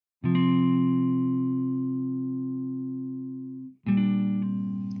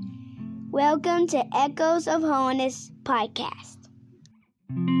Welcome to Echoes of Holiness podcast.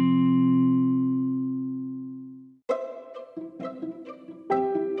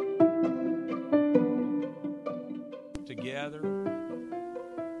 Together,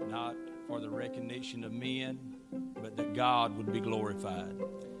 not for the recognition of men, but that God would be glorified.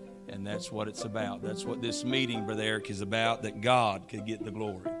 And that's what it's about. That's what this meeting, Brother Eric, is about, that God could get the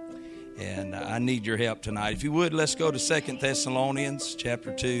glory. And I need your help tonight. If you would, let's go to 2 Thessalonians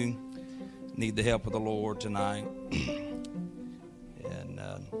chapter 2. Need the help of the Lord tonight. And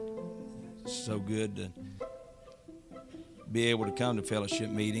it's so good to be able to come to fellowship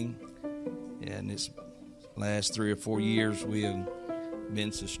meeting. And this last 3 or 4 years, we have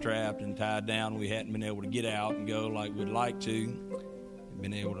been so strapped and tied down, we hadn't been able to get out and go like we'd like to.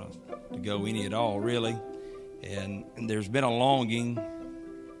 Been able to go any at all, really. And there's been a longing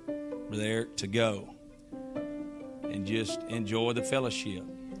there to go and just enjoy the fellowship,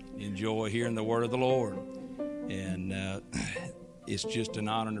 enjoy hearing the word of the Lord. And it's just an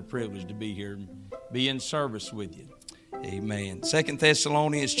honor and a privilege to be here, be in service with you. Amen. 2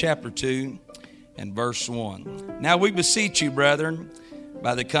 Thessalonians chapter 2 and verse 1. Now we beseech you, brethren,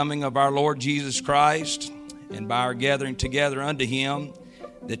 by the coming of our Lord Jesus Christ and by our gathering together unto him,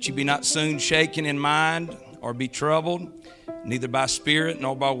 that you be not soon shaken in mind or be troubled, neither by spirit,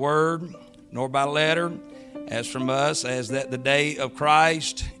 nor by word, nor by letter, as from us, as that the day of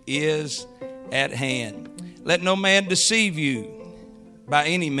Christ is at hand. Let no man deceive you by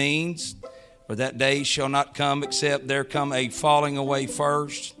any means, for that day shall not come except there come a falling away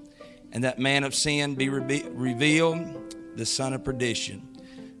first, and that man of sin be revealed, the son of perdition,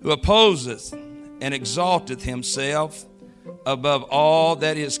 who opposeth and exalteth himself above all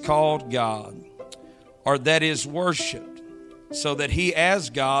that is called God, or that is worshipped, so that he as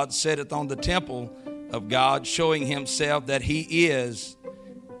God sitteth on the temple of God, showing himself that he is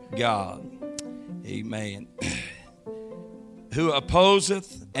God. Amen. Who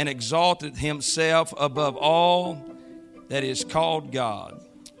opposeth and exalteth himself above all that is called God,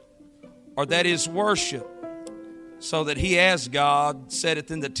 or that is worshipped, so that he as God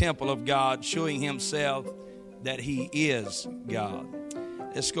sitteth in the temple of God, showing himself that he is God.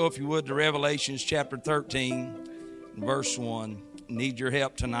 Let's go, if you would, to Revelations chapter 13, verse 1. Need your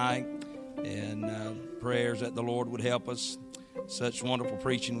help tonight, and prayers that the Lord would help us. Such wonderful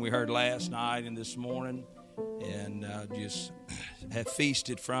preaching we heard last night and this morning, and just have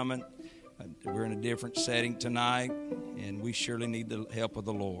feasted from it. We're in a different setting tonight, and we surely need the help of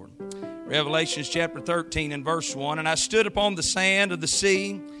the Lord. Revelations chapter 13 and verse 1. And I stood upon the sand of the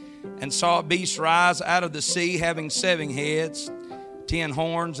sea, and saw a beast rise out of the sea, having 7 heads, 10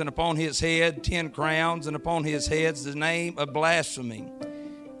 horns, and upon his head 10 crowns, and upon his heads the name of blasphemy.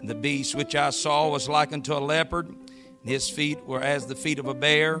 And the beast which I saw was like unto a leopard, and his feet were as the feet of a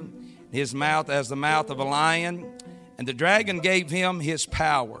bear, and his mouth as the mouth of a lion. And the dragon gave him his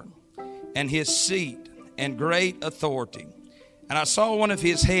power, and his seat, and great authority. And I saw one of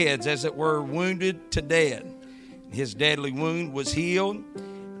his heads as it were wounded to death. His deadly wound was healed.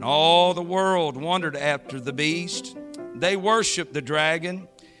 And all the world wondered after the beast. They worshiped the dragon,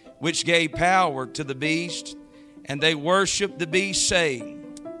 which gave power to the beast. And they worshiped the beast,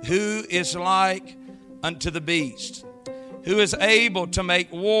 saying, Who is like unto the beast? Who is able to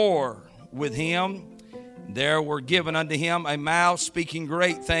make war with him? There were given unto him a mouth speaking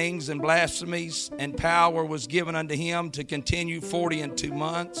great things and blasphemies, and power was given unto him to continue 42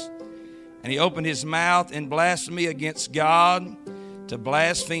 months. And he opened his mouth in blasphemy against God, to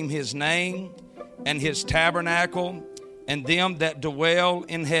blaspheme his name and his tabernacle and them that dwell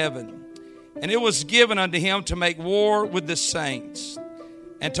in heaven. And it was given unto him to make war with the saints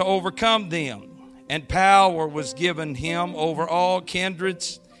and to overcome them. And power was given him over all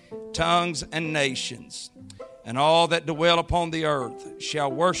kindreds, tongues, and nations. And all that dwell upon the earth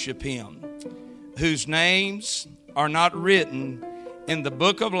shall worship him, whose names are not written in the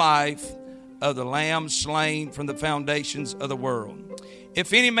book of life of the Lamb slain from the foundations of the world.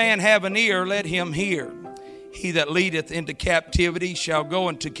 If any man have an ear, let him hear. He that leadeth into captivity shall go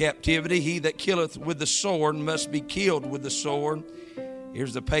into captivity. He that killeth with the sword must be killed with the sword.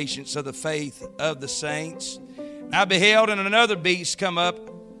 Here's the patience of the faith of the saints. I beheld and another beast come up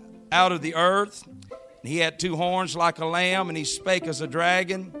out of the earth. And he had 2 horns like a lamb, and he spake as a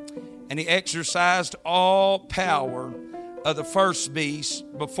dragon. And he exercised all power of the first beast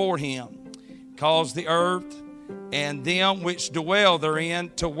before him, caused the earth and them which dwell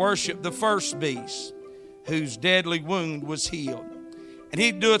therein to worship the first beast, whose deadly wound was healed. And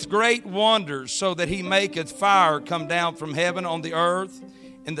he doeth great wonders, so that he maketh fire come down from heaven on the earth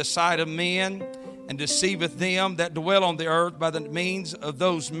in the sight of men, and deceiveth them that dwell on the earth by the means of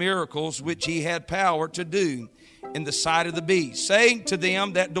those miracles which he had power to do in the sight of the beast, saying to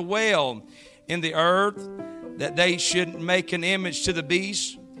them that dwell in the earth that they should make an image to the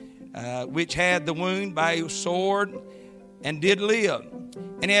beast, which had the wound by a sword and did live.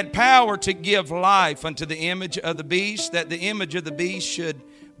 And he had power to give life unto the image of the beast, that the image of the beast should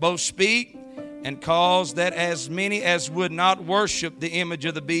both speak and cause that as many as would not worship the image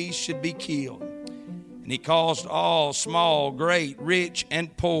of the beast should be killed. And he caused all, small, great, rich,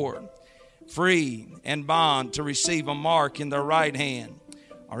 and poor, free and bond, to receive a mark in their right hand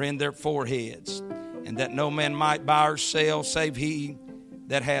or in their foreheads, and that no man might buy or sell save he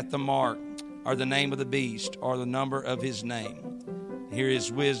that hath the mark, or the name of the beast, or the number of his name. Here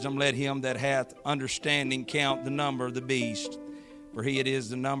is wisdom. Let him that hath understanding count the number of the beast, for he it is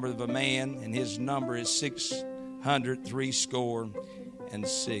the number of a man, and his number is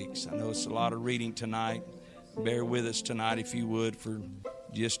 666. I know it's a lot of reading tonight. Bear with us tonight, if you would, for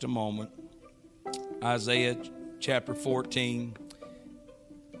just a moment. Isaiah chapter 14.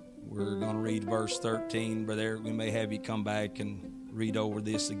 We're going to read verse 13. Brother Eric, we may have you come back and read over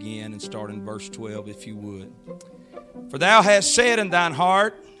this again and start in verse 12, if you would. For thou hast said in thine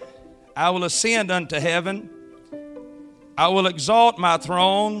heart, I will ascend unto heaven. I will exalt my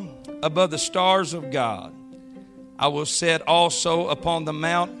throne above the stars of God. I will set also upon the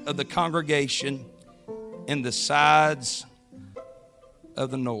mount of the congregation in the sides of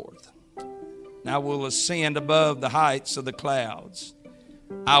the north. And I will ascend above the heights of the clouds.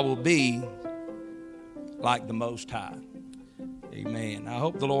 I will be like the Most High. Amen. I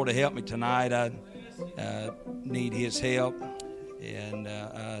hope the Lord will help me tonight. I need His help. And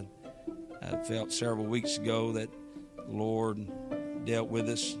I felt several weeks ago that the Lord dealt with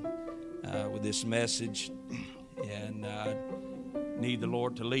us with this message. And I need the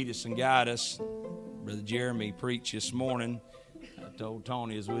Lord to lead us and guide us. Brother Jeremy preached this morning. I told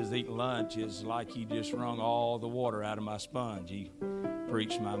Tony as we was eating lunch, it's like he just wrung all the water out of my sponge. He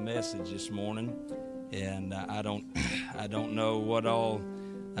preached my message this morning. And I don't know what all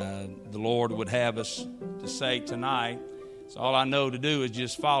the Lord would have us to say tonight. So all I know to do is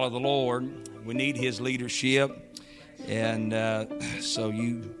just follow the Lord. We need His leadership. And so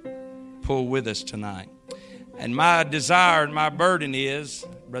you pull with us tonight. And my desire and my burden is,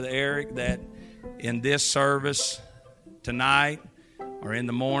 Brother Eric, that in this service tonight or in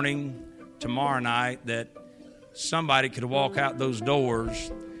the morning, tomorrow night, that somebody could walk out those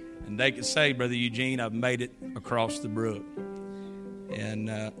doors and they could say, Brother Eugene, I've made it across the brook. And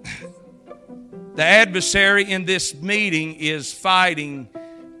the adversary in this meeting is fighting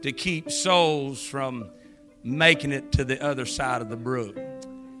to keep souls from making it to the other side of the brook.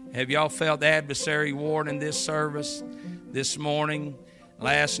 Have y'all felt the adversary war in this service this morning,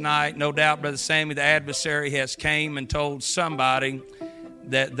 last night? No doubt, Brother Sammy, the adversary has came and told somebody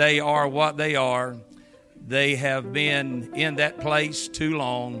that they are what they are. They have been in that place too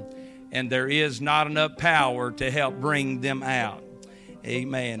long, and there is not enough power to help bring them out.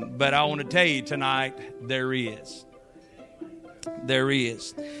 Amen. But I want to tell you tonight, there is. There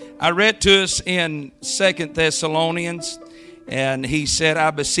is. I read to us in 2 Thessalonians, and he said,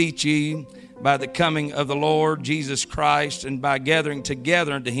 I beseech you by the coming of the Lord Jesus Christ and by gathering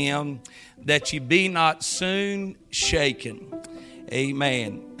together unto Him, that ye be not soon shaken.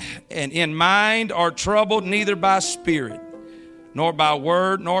 Amen. And in mind are troubled neither by spirit, nor by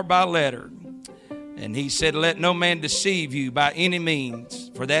word, nor by letter. And he said, let no man deceive you by any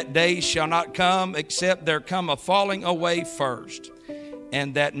means, for that day shall not come except there come a falling away first,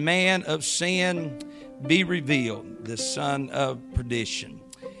 and that man of sin be revealed, the son of perdition.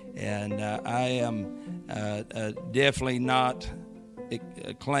 And I am definitely not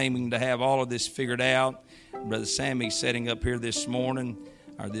claiming to have all of this figured out. Brother Sammy's sitting up here this morning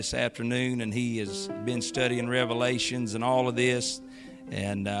or this afternoon, and he has been studying Revelations and all of this.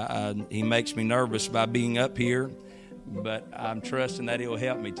 And he makes me nervous by being up here, but I'm trusting that he'll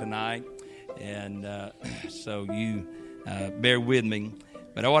help me tonight. And so you bear with me.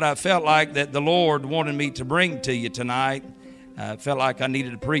 But what I felt like that the Lord wanted me to bring to you tonight, I felt like I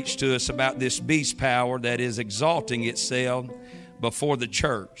needed to preach to us about this beast power that is exalting itself before the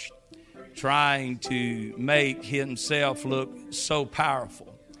church, trying to make himself look so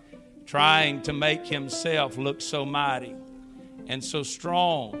powerful, trying to make himself look so mighty and so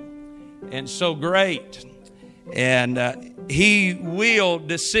strong and so great. And he will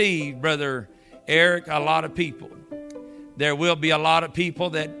deceive, Brother Eric, a lot of people. There will be a lot of people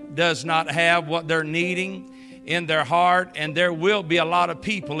that does not have what they're needing in their heart, and there will be a lot of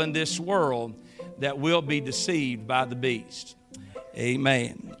people in this world that will be deceived by the beast.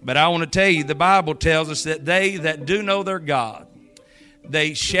 Amen. But I want to tell you, the Bible tells us that they that do know their God,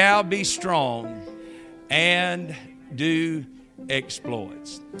 they shall be strong and do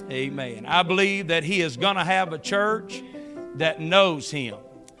exploits. Amen. I believe that He is going to have a church that knows Him.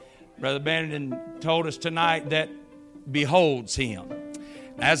 Brother Brandon told us tonight that beholds Him.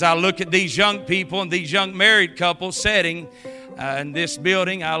 As I look at these young people and these young married couples sitting in this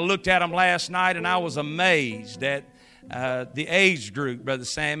building, I looked at them last night and I was amazed at the age group, Brother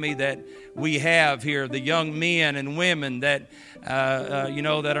Sammy, that we have here, the young men and women that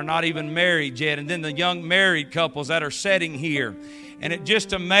that are not even married yet, and then the young married couples that are sitting here. And it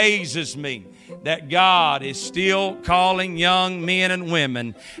just amazes me that God is still calling young men and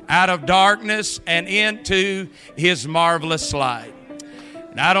women out of darkness and into His marvelous light.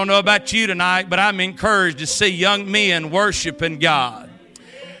 And I don't know about you tonight, but I'm encouraged to see young men worshiping God.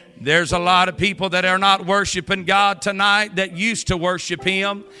 There's a lot of people that are not worshiping God tonight that used to worship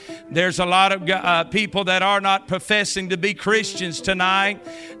Him. There's a lot of people that are not professing to be Christians tonight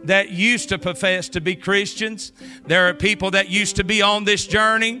that used to profess to be Christians. There are people that used to be on this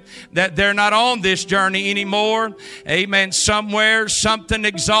journey that they're not on this journey anymore. Amen. Somewhere something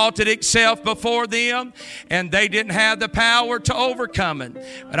exalted itself before them and they didn't have the power to overcome it.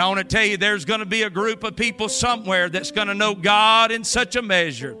 But I want to tell you, there's going to be a group of people somewhere that's going to know God in such a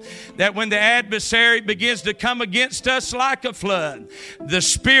measure that when the adversary begins to come against us like a flood, the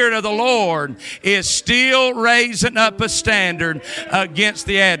Spirit of the Lord is still raising up a standard against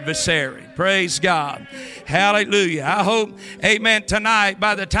the adversary. Praise God. Hallelujah. I hope, amen, tonight,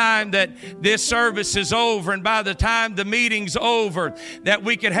 by the time that this service is over and by the time the meeting's over, that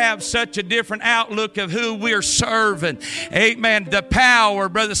we could have such a different outlook of who we're serving. Amen. The power,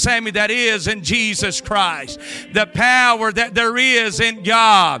 Brother Sammy, that is in Jesus Christ. The power that there is in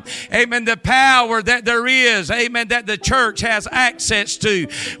God. Amen. The power that there is, amen, that the church has access to.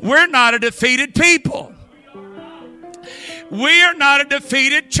 We're not a defeated people. We are not a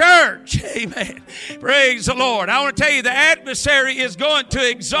defeated church. Amen. Praise the Lord. I want to tell you, the adversary is going to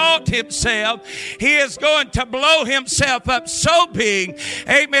exalt himself. He is going to blow himself up so big.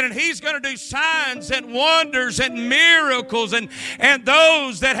 Amen. And he's going to do signs and wonders and miracles. And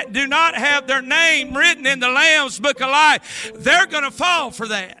those that do not have their name written in the Lamb's Book of Life, they're going to fall for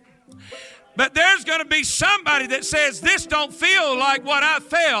that. But there's going to be somebody that says, this don't feel like what I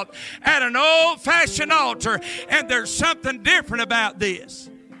felt at an old-fashioned altar, and there's something different about this.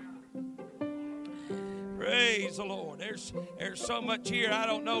 Praise the Lord. There's so much here. I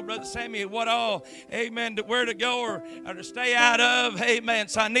don't know, Brother Sammy, what all, amen, where to go or to stay out of. Amen.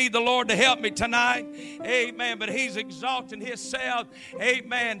 So I need the Lord to help me tonight. Amen. But He's exalting Himself,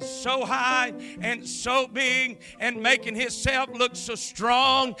 amen, so high and so big and making Himself look so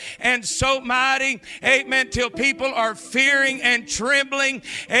strong and so mighty. Amen. Till people are fearing and trembling.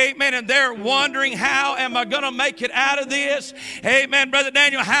 Amen. And they're wondering, how am I going to make it out of this? Amen. Brother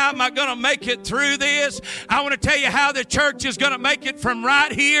Daniel, how am I going to make it through this? I want to tell you how the church is going to make it from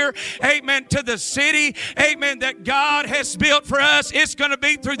right here, amen, to the city, amen, that God has built for us. It's going to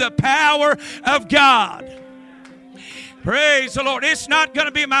be through the power of God. Praise the Lord. It's not going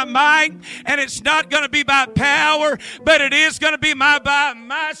to be my might and it's not going to be by power, but it is going to be by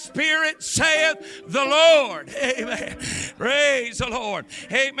my Spirit, saith the Lord. Amen. Praise the Lord.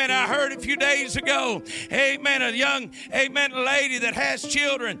 Amen. I heard a few days ago, amen, a young, amen, lady that has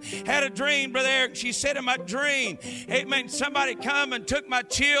children had a dream, Brother Eric. She said in my dream, amen, somebody come and took my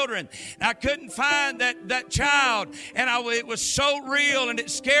children. I couldn't find that child, and it was so real and it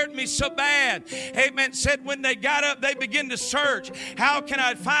scared me so bad. Amen. Said when they got up, they begin to search. How can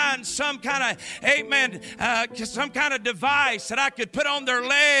I find some kind of, amen, some kind of device that I could put on their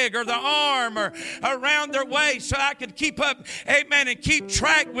leg or their arm or around their waist so I could keep up, amen, and keep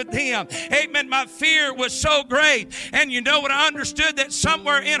track with them. Amen. My fear was so great. And you know what? I understood that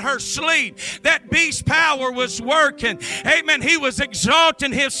somewhere in her sleep, that beast power was working. Amen. He was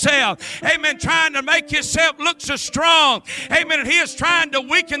exalting himself. Amen. Trying to make himself look so strong. Amen. And he is trying to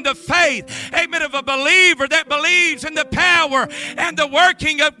weaken the faith, amen, of a believer that believes in the power and the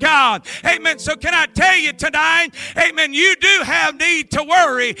working of God. Amen. So can I tell you tonight, amen, you do have need to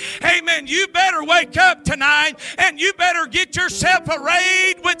worry. Amen. You better wake up tonight and you better get yourself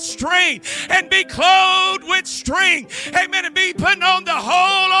arrayed with strength and be clothed with strength. Amen. And be putting on the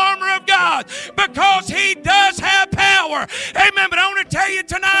whole armor of God, because He does have power. Amen. But I want to tell you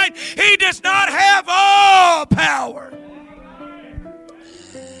tonight, He does not have all power.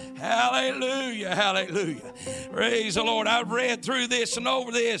 Hallelujah, hallelujah. Praise the Lord. I've read through this and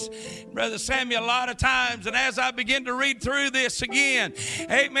over this, Brother Sammy, a lot of times. And as I begin to read through this again,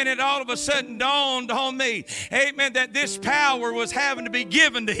 amen, it all of a sudden dawned on me, amen, that this power was having to be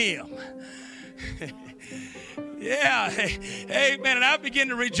given to him. Yeah, amen. And I begin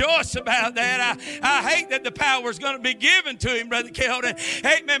to rejoice about that. I hate that the power is going to be given to him, Brother Keldon.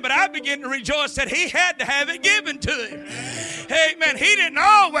 Amen. But I begin to rejoice that he had to have it given to him. Amen. He didn't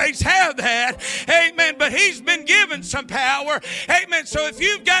always have that. Amen. But he's been given some power. Amen. So if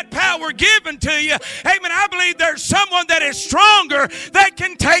you've got power given to you, amen, I believe there's someone that is stronger that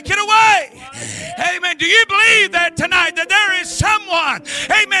can take it away. Amen. Do you believe that tonight, that there is someone,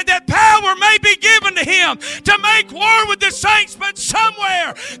 amen, that power may be given to him to make war with the saints, but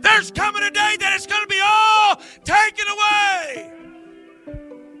somewhere there's coming a day that it's going to be all taken away.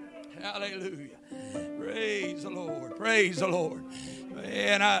 Hallelujah. Praise the Lord. Praise the Lord.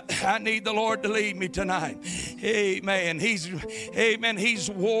 And I need the Lord to lead me tonight. Amen. He's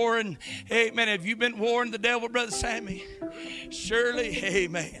warring. Amen. Have you been warring the devil, Brother Sammy? Surely.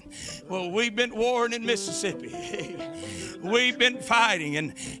 Amen. Well, we've been warring in Mississippi. We've been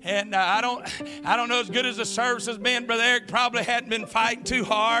fighting, and I don't know, as good as the service has been, Brother Eric probably hadn't been fighting too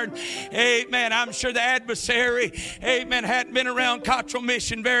hard. Amen. I'm sure the adversary, amen, hadn't been around Cottrell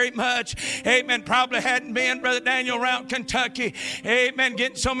Mission very much. Amen. Probably hadn't been, Brother Daniel, around Kentucky. Amen.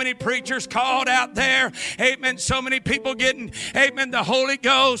 Getting so many preachers called out there. Amen. So many people getting, amen, the Holy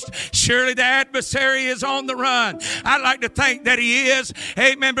Ghost. Surely the adversary is on the run. I'd like to think that he is.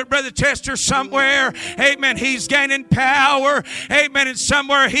 Amen. But Brother Chester, somewhere, amen, he's gaining power. Amen. And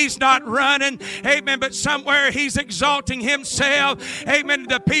somewhere he's not running. Amen. But somewhere he's exalting himself. Amen.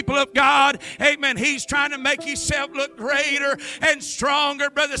 The people of God. Amen. He's trying to make himself look greater and stronger,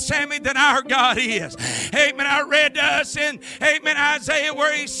 Brother Sammy, than our God is. Amen. I read to us in, amen, Isaiah,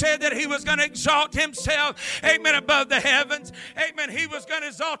 where he said that he was going to exalt himself, amen, above the heavens. Amen. He was going to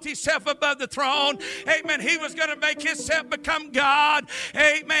exalt himself above the throne. Amen. He was going to make himself become God.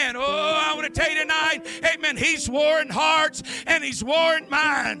 Amen. Oh, I want to tell you tonight, amen, he's warring hearts and he's warring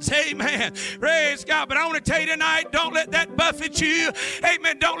minds. Amen. Praise God. But I want to tell you tonight, don't let that buffet you.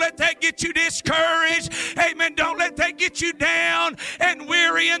 Amen. Don't let that get you discouraged. Amen. Don't let that get you down and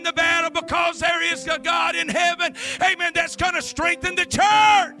weary in the battle, because there is a God in heaven, amen, that's going to strengthen the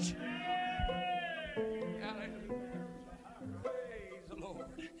church.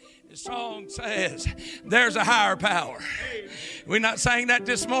 The song says there's a higher power. We're not saying that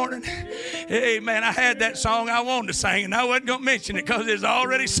this morning. Amen. I had that song I wanted to sing, and I wasn't going to mention it because it's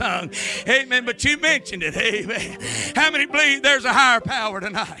already sung. Amen. But you mentioned it. Amen. How many believe there's a higher power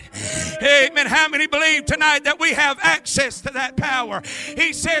tonight? Amen. How many believe tonight that we have access to that power?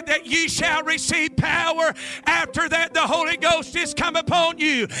 He said that ye shall receive power after that the Holy Ghost is come upon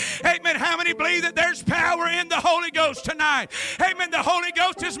you. Amen. How many believe that there's power in the Holy Ghost tonight? Amen. The Holy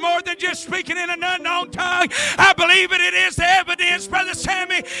Ghost is more than just speaking in an unknown tongue. I believe it is the evidence, Brother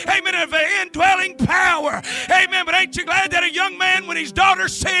Sammy, amen, of an indwelling power. Amen. But ain't you glad that a young man, when his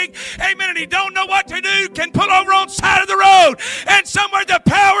daughter's sick, amen, and he don't know what to do, can pull over on the side of the road, and somewhere the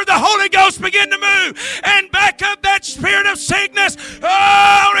power of the Holy Ghost begin to move and back up that spirit of sickness. Oh,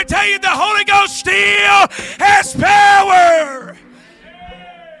 I want to tell you, the Holy Ghost still has power.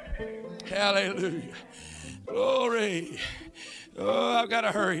 Hallelujah. Glory. Oh, I've got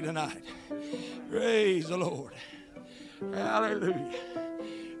to hurry tonight. Praise the Lord. Hallelujah.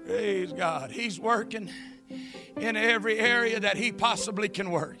 Praise God. He's working in every area that he possibly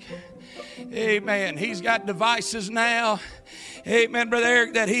can work. Amen. He's got devices now. Amen, Brother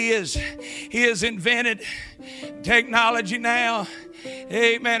Eric, that he has invented technology now.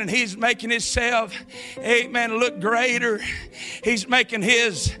 Amen. And he's making himself, amen, look greater. He's making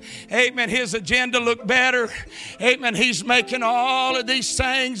his agenda look better. Amen. He's making all of these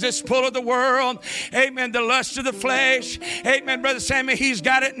things, this pull of the world. Amen. The lust of the flesh. Amen, Brother Sammy, he's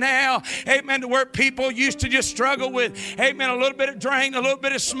got it now. Amen. To where people used to just struggle with, amen, a little bit of drink, a little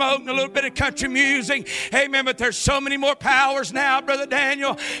bit of smoke, and a little bit of country music. Amen. But there's so many more powers now, Brother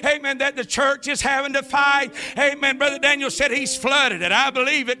Daniel. Amen. That the church is having to fight. Amen. Brother Daniel said he's flooded. And I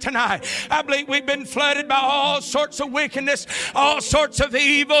believe it tonight. I believe we've been flooded by all sorts of wickedness, all sorts of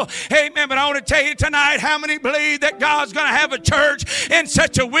evil. Amen. But I want to tell you tonight, how many believe that God's going to have a church in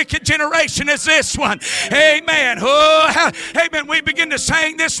such a wicked generation as this one? Amen. Oh, amen. We begin to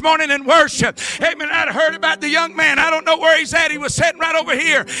sing this morning in worship. Amen. I'd heard about the young man. I don't know where he's at. He was sitting right over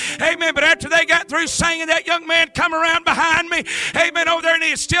here. Amen. But after they got through singing, that young man come around behind me. Amen. Over there, and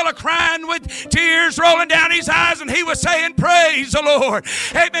he is still a-crying with tears rolling down his eyes, and he was saying, praise the Lord.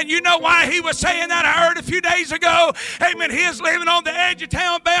 Amen. You know why he was saying that? I heard a few days ago. Amen. He is living on the edge of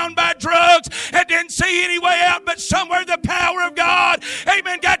town, bound drugs and didn't see any way out, but somewhere the power of God,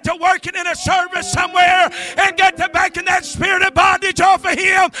 amen, got to working in a service somewhere and got to backing that spirit of bondage off of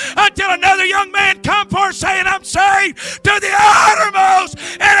him until another young man come forth saying, I'm saved to the uttermost,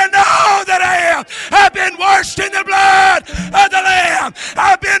 and I know that I am. I've been washed in the blood of the Lamb.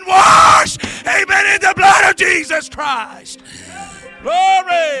 I've been washed, amen, in the blood of Jesus Christ.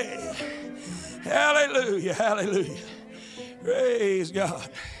 Glory. Hallelujah, hallelujah. Praise God.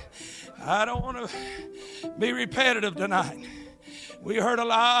 I don't want to be repetitive tonight. We heard a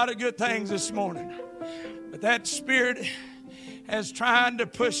lot of good things this morning, but that spirit is trying to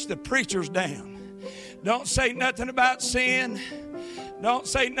push the preachers down. Don't say nothing about sin. Don't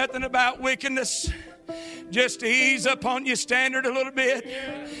say nothing about wickedness. Just to ease up on your standard a little bit.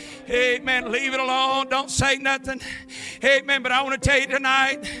 Amen. Leave it alone. Don't say nothing. Amen. But I want to tell you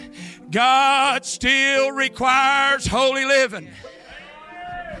tonight, God still requires holy living.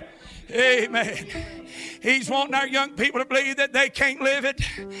 Amen. He's wanting our young people to believe that they can't live it.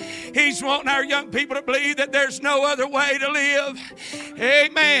 He's wanting our young people to believe that there's no other way to live.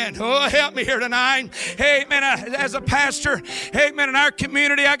 Amen. Oh, help me here tonight. Amen. As a pastor, amen, in our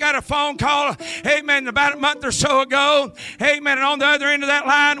community, I got a phone call, amen, about a month or so ago. Amen. And on the other end of that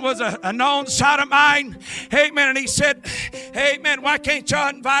line was a known sodomite. Amen. And he said, amen, why can't y'all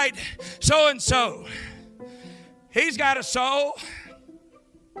invite so-and-so? He's got a soul.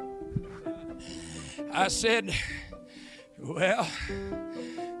 I said, well,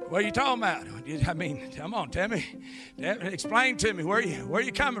 what are you talking about? I mean, come on, tell me. Explain to me where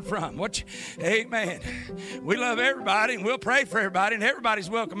you coming from. Amen. We love everybody and we'll pray for everybody, and everybody's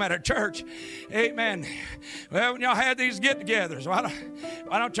welcome at our church. Amen. Well, when y'all have these get-togethers,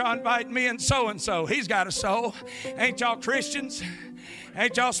 why don't y'all invite me and so-and-so? He's got a soul. Ain't y'all Christians?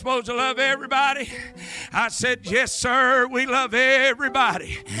 Ain't y'all supposed to love everybody? I said, yes, sir, we love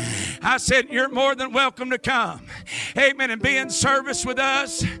everybody. I said, you're more than welcome to come. Amen. And be in service with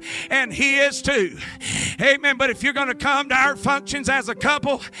us. And he is too. Amen. But if you're going to come to our functions as a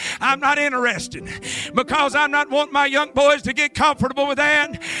couple, I'm not interested. Because I'm not wanting my young boys to get comfortable with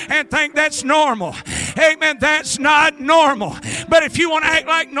that and think that's normal. Amen. That's not normal. But if you want to act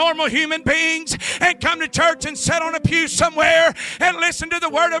like normal human beings and come to church and sit on a pew somewhere and listen to the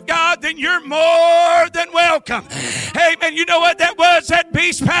Word of God, then you're more than welcome. Amen. You know what that was? That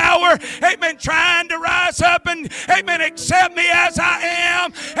beast power. Amen. Trying to rise up and, amen, accept me as I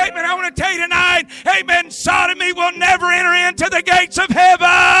am. Amen. I want to tell you tonight, amen, sodomy will never enter into the gates of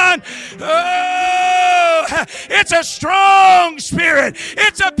heaven. Oh, it's a strong spirit.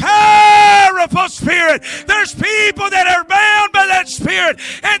 It's a powerful spirit. There's people that are bound by that spirit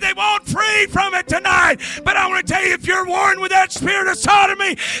and they won't free from it tonight. But I want to tell you, if you're worn with that spirit of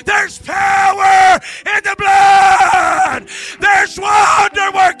sodomy, there's power in the blood. There's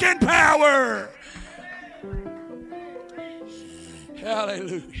wonder-working power.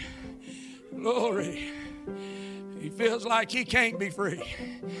 Hallelujah. Glory. He feels like he can't be free.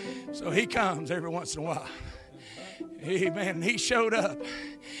 So he comes every once in a while. Amen. He showed up.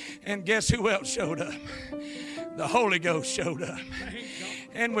 And guess who else showed up? The Holy Ghost showed up.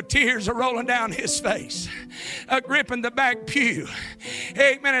 And with tears are rolling down his face, gripping the back pew.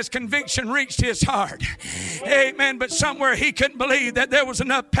 Amen. As conviction reached his heart. Amen. But somewhere he couldn't believe that there was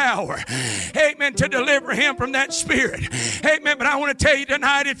enough power. Amen. To deliver him from that spirit. Amen. But I want to tell you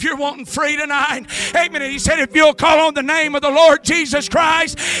tonight, if you're wanting free tonight, amen. He said, if you'll call on the name of the Lord Jesus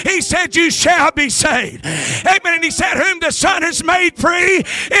Christ, he said, you shall be saved. Amen. And he said, whom the Son has made free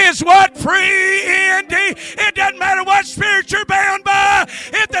is what? Free indeed. It doesn't matter what spirit you're bound by.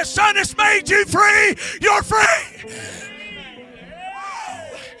 If the Son has made you free, you're free.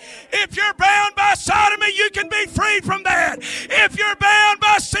 If you're bound by sodomy, you can be free from that. If you're bound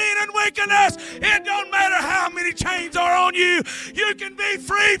by sin and wickedness, it don't matter how many chains are on you, you can be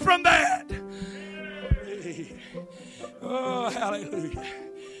free from that. Oh, hallelujah.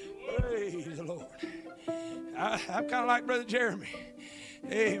 Praise the Lord. I'm kind of like Brother Jeremy.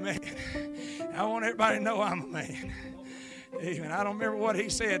 Amen. I want everybody to know I'm a man. Amen. I don't remember what he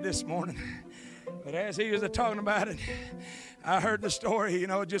said this morning, but as he was talking about it, I heard the story,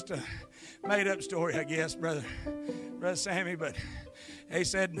 just a made-up story, I guess, Brother Sammy, but he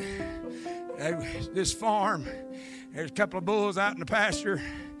said, this farm, there's a couple of bulls out in the pasture,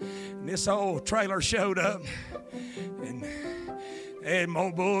 and this old trailer showed up, and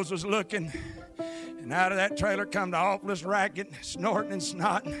more bulls was looking, and out of that trailer come the awfulest racket, snorting and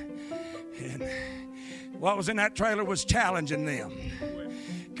snotting, and what was in that trailer was challenging them.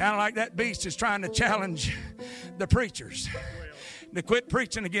 Kind of like that beast is trying to challenge the preachers to quit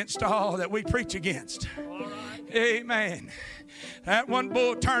preaching against all that we preach against. Amen. That one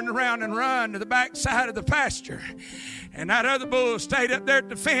bull turned around and run to the back side of the pasture. And that other bull stayed up there at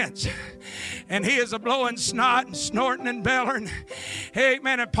the fence. And he is a-blowing snot and snorting and bellowing.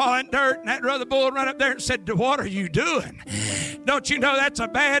 Amen, and pawing dirt. And that other bull run up there and said, "What are you doing? Don't you know that's a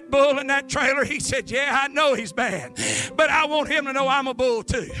bad bull in that trailer?" He said, "Yeah, I know he's bad. But I want him to know I'm a bull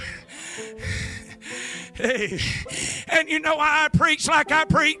too." Hey. And you know why I preach like I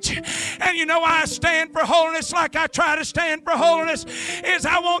preach, and you know why I stand for holiness like I try to stand for holiness, is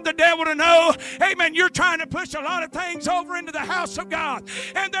I want the devil to know, amen, you're trying to push a lot of things over into the house of God,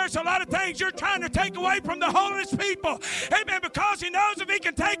 and there's a lot of things you're trying to take away from the holiness people, amen, because he knows if he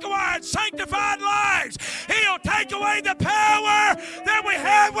can take away our sanctified lives, he'll take away the power that we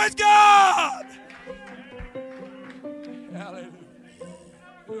have with God. Hallelujah.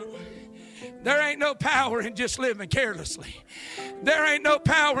 There ain't no power in just living carelessly. There ain't no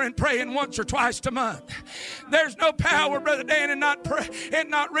power in praying once or twice a month. There's no power, Brother Dan, in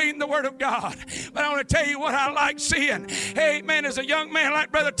not reading the Word of God. But I want to tell you what I like seeing. Amen. As a young man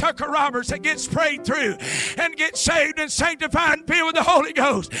like Brother Tucker Roberts that gets prayed through and gets saved and sanctified and filled with the Holy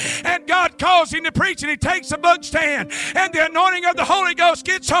Ghost. And God calls him to preach, and he takes a book stand, and the anointing of the Holy Ghost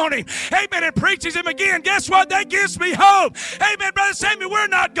gets on him. Amen. And preaches him again. Guess what? That gives me hope. Amen. Brother Sammy, we're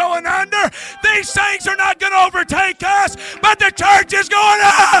not going under. These things are not going to overtake us, but the church is going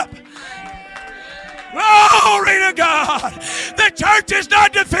up. Glory to God. The church is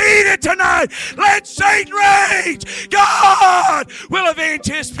not defeated tonight. Let Satan rage. God will avenge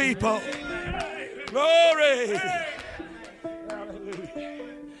his people. Glory. Hallelujah.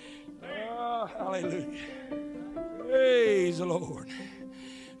 Oh, hallelujah. Praise the Lord.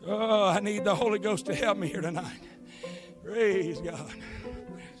 Oh, I need the Holy Ghost to help me here tonight. Praise God.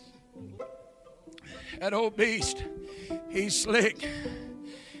 That old beast, he's slick.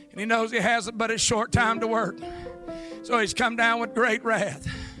 And he knows he has but a short time to work. So he's come down with great wrath.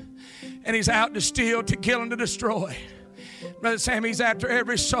 And he's out to steal, to kill, and to destroy. Brother Sam, he's after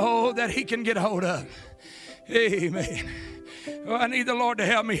every soul that he can get hold of. Amen. Oh, I need the Lord to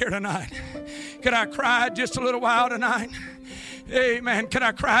help me here tonight. Could I cry just a little while tonight? Amen. Could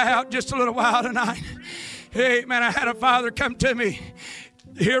I cry out just a little while tonight? Amen. I had a father come to me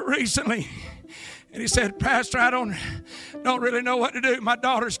here recently. And he said, "Pastor, I don't really know what to do. My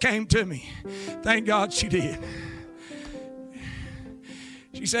daughters came to me." Thank God she did.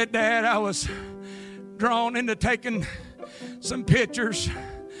 She said, "Dad, I was drawn into taking some pictures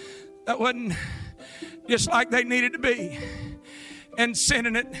that wasn't just like they needed to be and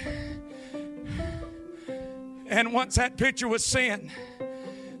sending it. And once that picture was sent,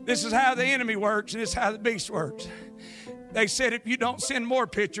 this is how the enemy works and this is how the beast works. They said, if you don't send more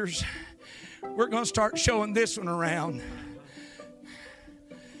pictures, we're going to start showing this one around."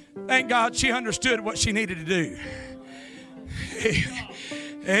 Thank God she understood what she needed to do.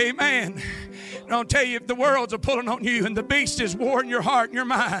 Amen. I'll tell you, if the world's a pulling on you and the beast is warring your heart and your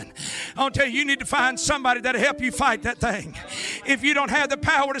mind, I'll tell you, you need to find somebody that'll help you fight that thing. If you don't have the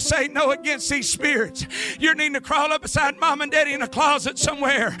power to say no against these spirits, you're needing to crawl up beside mom and daddy in a closet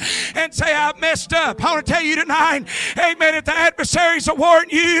somewhere and say, "I've messed up." I want to tell you tonight, amen, if the adversaries are warring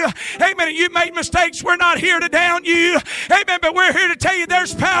you, amen, and you made mistakes, we're not here to down you, amen, but we're here to tell you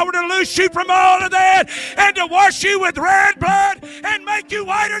there's power to loose you from all of that and to wash you with red blood and make you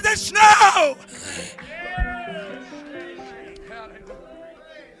whiter than snow.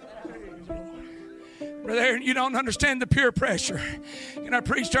 Brother Aaron, you don't understand the peer pressure. Can I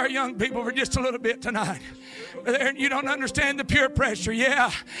preach to our young people for just a little bit tonight? Brother Aaron, you don't understand the peer pressure.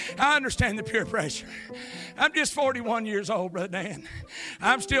 Yeah, I understand the peer pressure. I'm just 41 years old, Brother Dan.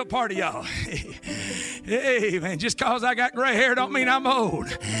 I'm still part of y'all. Hey, man, just because I got gray hair don't mean I'm old.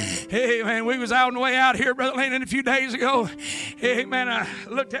 Hey, man, we was out on the way out here, Brother Landon, a few days ago. Hey, man, I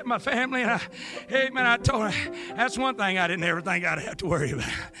looked at my family and I told her, that's one thing I didn't ever think I'd have to worry about.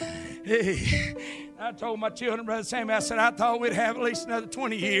 Hey, I told my children, Brother Sammy, I said, I thought we'd have at least another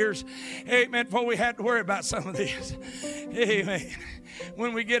 20 years, amen, before we had to worry about some of this. Amen.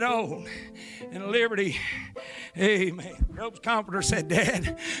 When we get old and liberty, amen. Job's comforter said,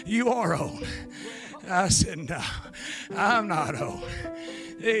 "Dad, you are old." I said, "No, I'm not old."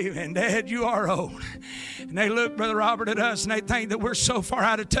 Amen. Dad, you are old. And they look, Brother Robert, at us and they think that we're so far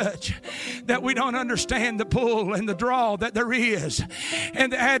out of touch that we don't understand the pull and the draw that there is.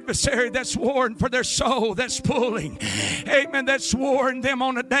 And the adversary that's warring for their soul, that's pulling. Amen. That's warring them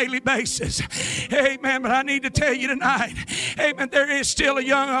on a daily basis. Amen. But I need to tell you tonight, amen, there is still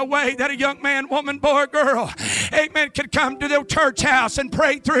a way that a young man, woman, boy, or girl, amen, could come to their church house and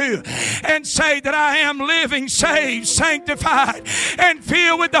pray through and say that I am living, saved, sanctified, and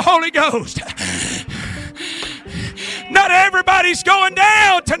filled with the Holy Ghost. Not everybody's going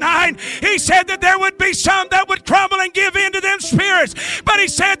down tonight. He said that there would be some that would crumble and give in to them spirits. But he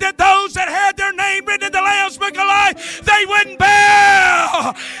said that those that had their name written in the Lamb's Book of Life, they wouldn't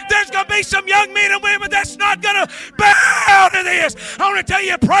bow. There's going to be some young men and women that's not going to bow to this. I want to tell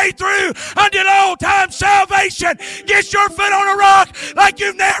you, pray through until old-time salvation. Get your foot on a rock like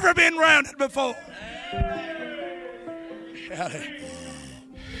you've never been around it before.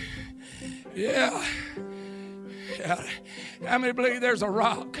 Yeah. How many believe there's a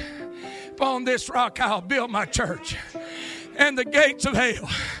rock? Upon this rock I'll build my church, and the gates of hell.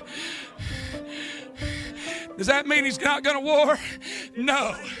 Does that mean he's not going to war?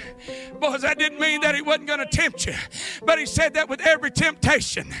 No. Boys, that didn't mean that he wasn't going to tempt you. But he said that with every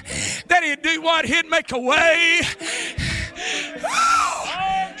temptation, that he'd do what? He'd make a way.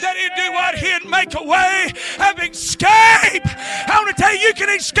 That he'd do what? He'd make a way of escape. I want to tell you, you can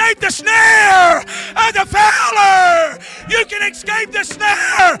escape the snare of the fowler. You can escape the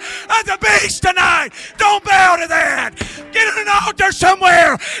snare of the beast tonight. Don't bow to that. Get in an altar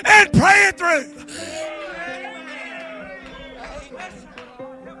somewhere and pray it through.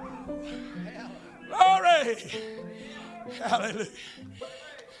 Glory. Hallelujah.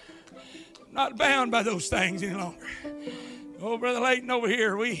 Not bound by those things any longer. Oh, Brother Layton over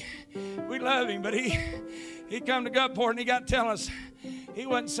here, we love him, but he come to Gulfport and he got to tell us he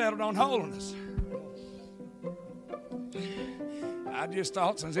wasn't settled on holiness. I just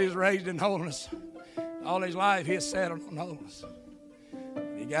thought since he was raised in holiness, all his life he has settled on holiness.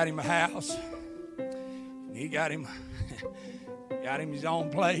 He got him a house. He got him his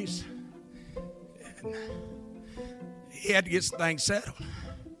own place. And he had to get some things settled.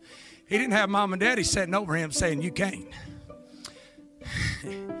 He didn't have mom and daddy sitting over him saying, you can't.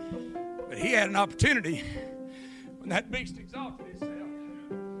 But he had an opportunity when that beast exalted himself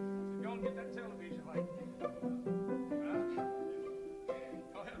to go and get that television like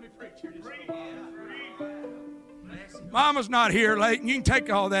oh, help me preach here just a while. Mama's not here, Layton. You can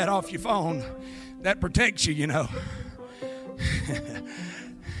take all that off your phone. That protects you, you know.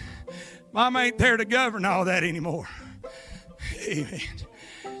 Mama ain't there to govern all that anymore. Amen.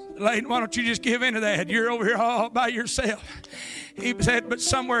 Layton, why don't you just give into that? You're over here all by yourself. He said, but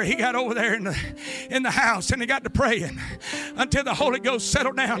somewhere he got over there in the house and he got to praying until the Holy Ghost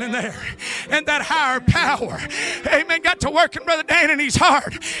settled down in there. And that higher power, amen, got to work in Brother Dan in his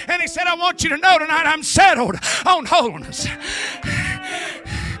heart. And he said, I want you to know tonight I'm settled on holiness.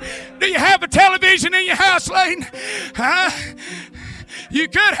 Do you have a television in your house, Layton? Huh? You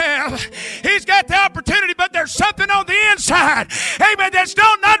could have. He's got the opportunity, but there's something on the inside. Amen. That's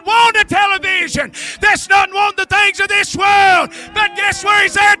not want a television. That's not want the things of this world. But guess where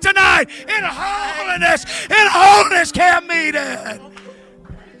he's at tonight? In holiness. In holiness camp meeting.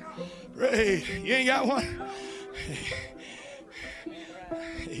 Ray, you ain't got one?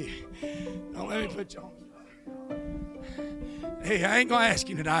 Hey, don't let me put you on. Hey, I ain't going to ask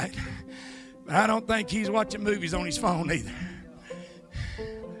him tonight. But I don't think he's watching movies on his phone either.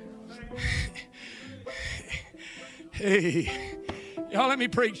 Hey, y'all let me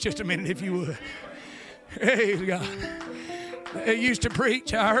preach just a minute if you would. Praise God. They used to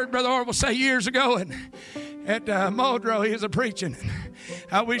preach. I heard Brother Orville say years ago and at Muldrow he was preaching.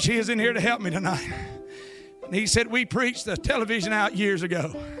 I wish he was in here to help me tonight. And he said we preached the television out years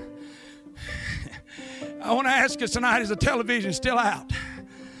ago. I want to ask us tonight, is the television still out?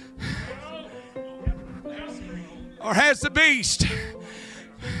 Or has the beast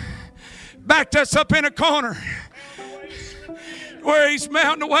backed us up in a corner where he's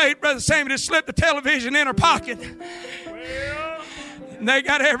mounting away? Brother Sammy just slipped the television in her pocket. And they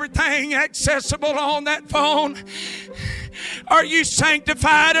got everything accessible on that phone. Are you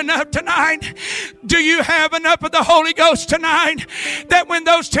sanctified enough tonight? Do you have enough of the Holy Ghost tonight that when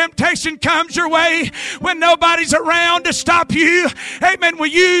those temptations comes your way, when nobody's around to stop you, amen, will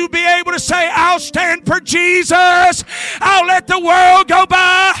you be able to say, I'll stand for Jesus. I'll let the world go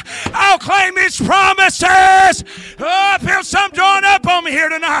by. I'll claim his promises. Oh, I feel some drawing up on me here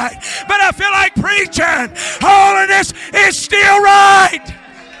tonight, but I feel like preaching. Holiness is still right.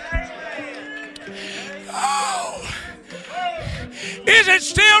 Oh. Is it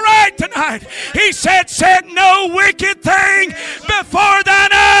still right tonight? He said, set no wicked thing before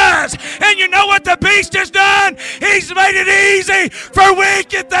thine eyes. And you know what the beast has done? He's made it easy for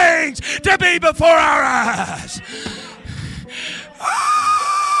wicked things to be before our eyes.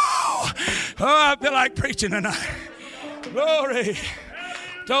 Oh, I feel like preaching tonight. Glory.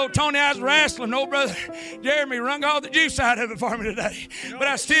 Told Tony I was wrestling. Old brother Jeremy wrung all the juice out of it for me today. But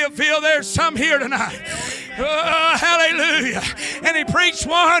I still feel there's some here tonight. Oh, hallelujah. And he preached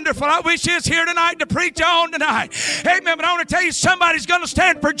wonderful. I wish he was here tonight to preach on tonight. Amen. But I want to tell you, somebody's going to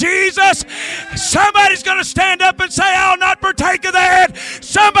stand for Jesus. Somebody's going to stand up and say, I'll not partake of that.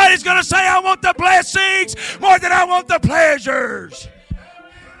 Somebody's going to say, I want the blessings more than I want the pleasures.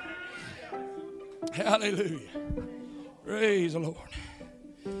 Hallelujah. Praise the Lord.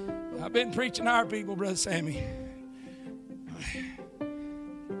 I've been preaching our people, Brother Sammy.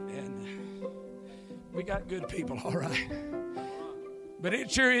 And we got good people, all right. But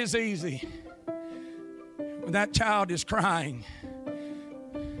it sure is easy when that child is crying.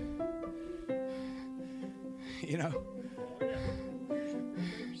 You know.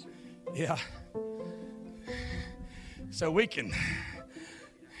 Yeah. So we can,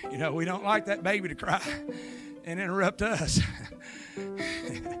 you know, we don't like that baby to cry and interrupt us.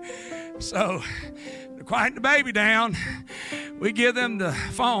 So to quieten the baby down, we give them the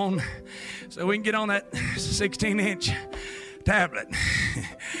phone so we can get on that 16-inch tablet.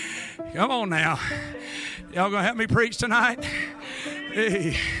 Come on now. Y'all gonna help me preach tonight?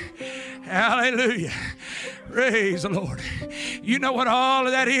 Hey, hallelujah. Praise the Lord. You know what all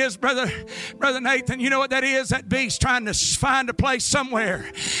of that is, Brother Nathan? You know what that is? That beast trying to find a place somewhere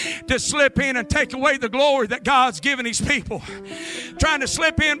to slip in and take away the glory that God's given his people. Trying to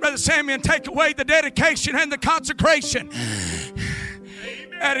slip in, Brother Sammy, and take away the dedication and the consecration.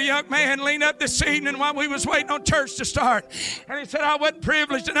 I had a young man lean up this evening while we was waiting on church to start. And he said, I wasn't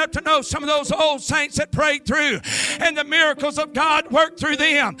privileged enough to know some of those old saints that prayed through and the miracles of God worked through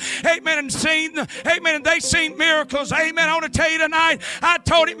them. Amen. And and they seen miracles. Amen. I want to tell you tonight, I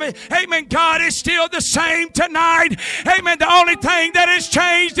told him, amen, God is still the same tonight. Amen. The only thing that has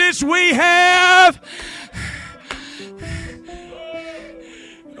changed is we have.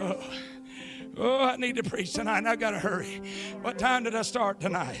 Oh, I need to preach tonight. I've got to hurry. What time did I start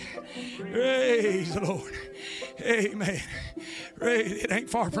tonight? Praise the Lord. Amen. It ain't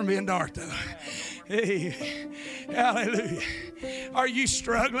far from being dark, though. Hey, hallelujah. Are you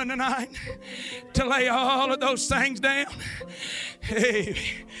struggling tonight to lay all of those things down? Hey,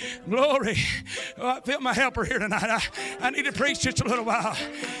 glory. Oh, I feel my helper here tonight. I need to preach just a little while.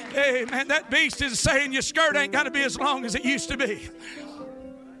 Hey, man, that beast is saying your skirt ain't got to be as long as it used to be.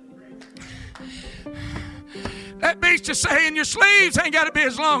 That beast is saying your sleeves ain't got to be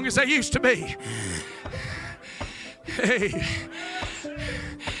as long as they used to be. Hey,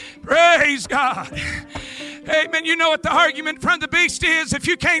 praise God. Amen. You know what the argument from the beast is? If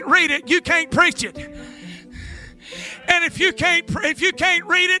you can't read it, you can't preach it. And if you can't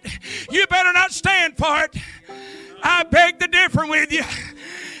read it, you better not stand for it. I beg to differ with you.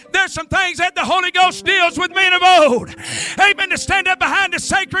 There's some things that the Holy Ghost deals with men of old. Amen. To stand up behind a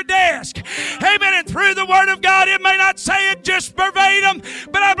sacred desk. Amen. And through the Word of God, it may not say it just verbatim,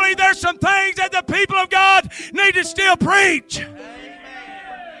 but I believe there's some things that the people of God need to still preach.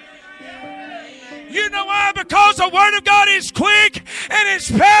 You know why? Because the Word of God is quick and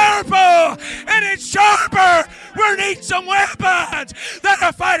it's powerful and it's sharper. We need some weapons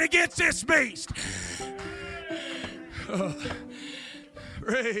that'll fight against this beast.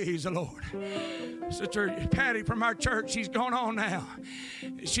 Praise the Lord. Sister Patty from our church, she's gone on now.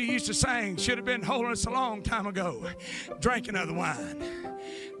 She used to sing, should have been holding us a long time ago. Drink another wine.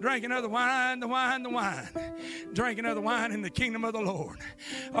 Drink another wine, the wine, the wine. Drink another wine in the kingdom of the Lord.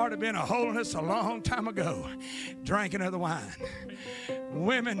 Ought to have been a holiness a long time ago. Drink another wine.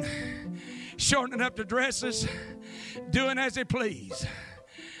 Women shortening up their dresses, doing as they please.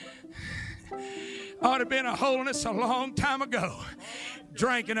 Ought to have been a holiness a long time ago.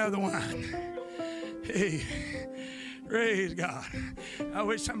 Drink another wine. Hey, praise God. I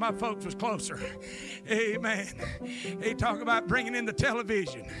wish some of my folks was closer. Amen. They talk about bringing in the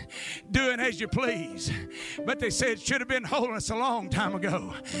television, doing as you please. But they said it should have been holiness a long time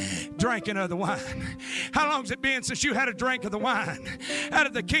ago. Drink another wine. How long's it been since you had a drink of the wine out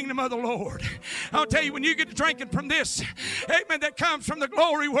of the kingdom of the Lord? I'll tell you, when you get drinking from this, amen, that comes from the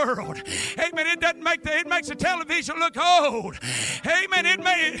glory world. Amen. It doesn't make it makes the television look old. Amen.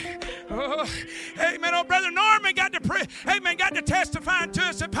 Amen. Oh, Brother Norman got to testifying to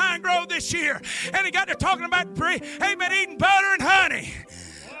us at Pine Grove this year. And he got to talking about, amen, eating butter and honey.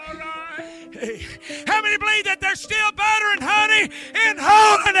 Hey, how many believe that there's still butter and honey in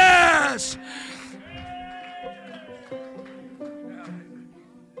holiness?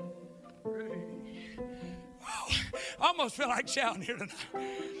 I almost feel like shouting here tonight.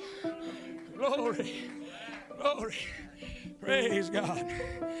 Glory, glory, praise God.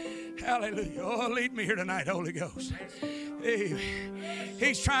 Hallelujah. Oh, lead me here tonight, Holy Ghost.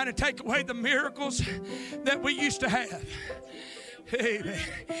 He's trying to take away the miracles that we used to have. Amen.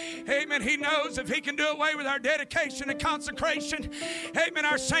 Amen. He knows if He can do away with our dedication and consecration, amen,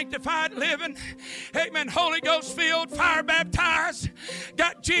 our sanctified living, amen, Holy Ghost filled, fire baptized,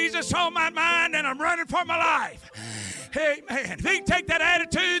 got Jesus on my mind, and I'm running for my life. Amen. If He can take that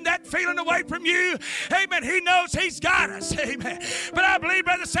attitude, that feeling away from you, amen, He knows He's got us. Amen. But I believe,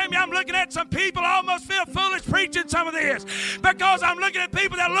 Brother Sammy, I'm looking at some people I almost feel foolish preaching some of this because I'm looking at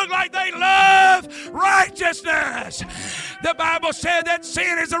people that look like they love righteousness. The Bible said that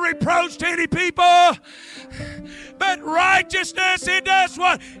sin is a reproach to any people, but righteousness, it does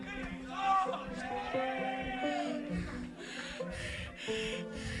what?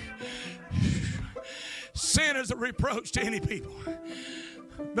 Sin is a reproach to any people,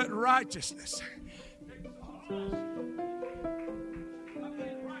 but righteousness.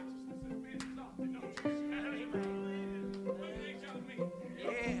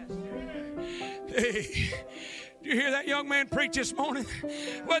 Hey, did you hear that young man preach this morning?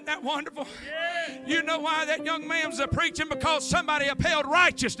 Wasn't that wonderful? You know why that young man was preaching? Because somebody upheld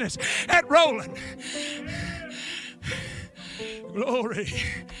righteousness at Roland. Glory.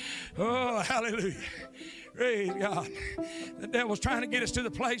 Oh, hallelujah. Praise God. The devil's trying to get us to the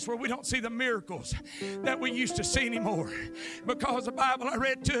place where we don't see the miracles that we used to see anymore. Because the Bible I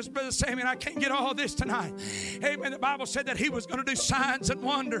read to us, Brother Sammy, and I can't get all this tonight. Amen. The Bible said that He was going to do signs and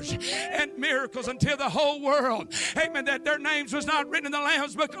wonders and miracles until the whole world, amen, that their names was not written in the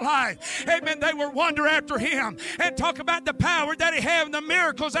Lamb's Book of Life. Amen. They were wonder after Him and talk about the power that He has and the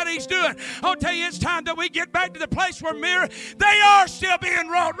miracles that He's doing. I'll tell you, it's time that we get back to the place where they are still being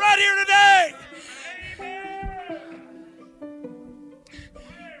wrought right here today.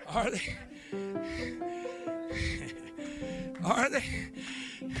 Are they? Are they?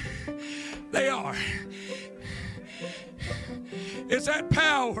 They are. Is that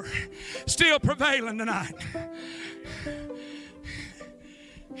power still prevailing tonight?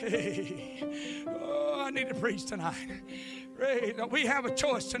 Hey. Oh, I need to preach tonight. We have a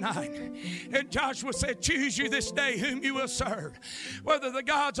choice tonight. And Joshua said, choose you this day whom you will serve. Whether the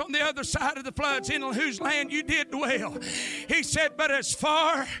gods on the other side of the floods in whose land you did dwell. He said, but as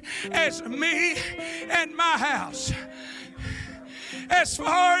far as me and my house. As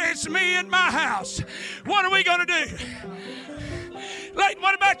far as me and my house. What are we going to do? Leighton,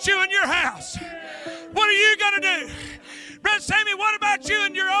 what about you and your house? What are you going to do? Brother Sammy, what about you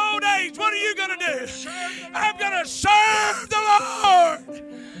in your old age? What are you going to do? I'm going to serve the Lord.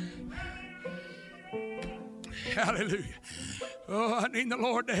 Hallelujah. Oh, I need the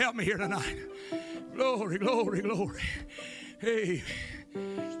Lord to help me here tonight. Glory, glory, glory. Hey,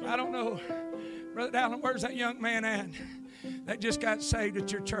 I don't know. Brother Dallin, where's that young man at that just got saved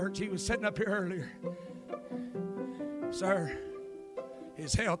at your church? He was sitting up here earlier. Sir,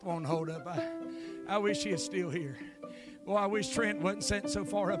 his health won't hold up. I wish he was still here. Boy, I wish Trent wasn't sitting so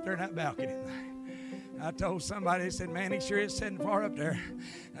far up there in that balcony. I told somebody, they said, man, he sure is sitting far up there.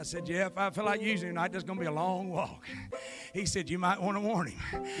 I said, yeah, if I feel like using him tonight, there's going to be a long walk. He said, you might want to warn him.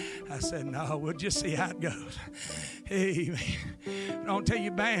 I said, no, we'll just see how it goes. Hey, man, don't tell you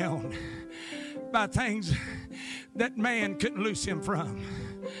bound by things that man couldn't loose him from.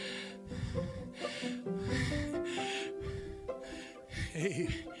 Hey,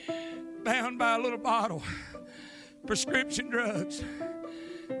 bound by a little bottle. Prescription drugs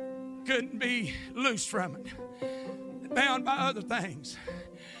couldn't be loose from it. Bound by other things.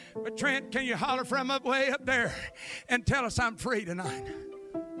 But Trent, can you holler from up way up there and tell us I'm free tonight?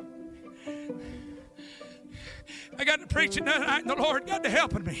 I got to preach it tonight, and the Lord got to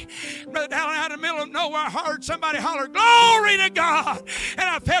helping me. Brother, down out in the middle of nowhere, I heard somebody holler, glory to God. And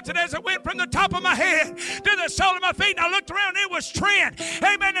I felt it as it went from the top of my head to the sole of my feet. And I looked around, and it was Trent.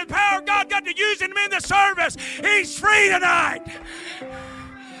 Amen. The power of God got to use him in the service. He's free tonight.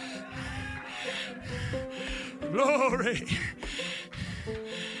 Glory.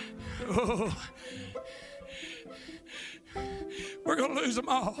 Oh. We're going to lose them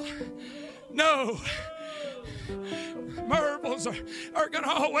all. No. Marbles are going to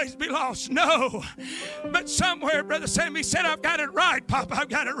always be lost. No. But somewhere, Brother Sammy said, I've got it right, Papa. I've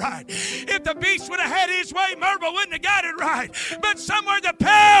got it right. If the beast would have had his way, Marble wouldn't have got it right. But somewhere the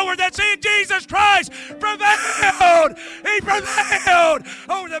power that's in Jesus Christ prevailed. He prevailed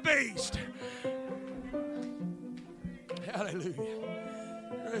over the beast. Hallelujah.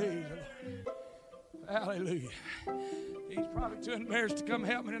 Praise the Lord. Hallelujah. He's probably too embarrassed to come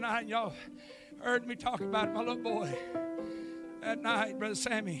help me tonight. Y'all heard me talk about it, my little boy. That night, Brother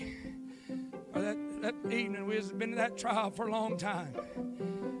Sammy, or that evening, we had been in that trial for a long time.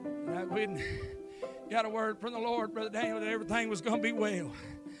 We'd got a word from the Lord, Brother Daniel, that everything was going to be well.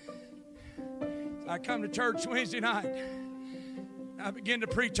 So I come to church Wednesday night. I began to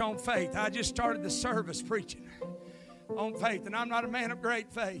preach on faith. I just started the service preaching on faith. And I'm not a man of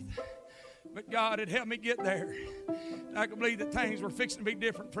great faith, but God had helped me get there. And I can believe that things were fixing to be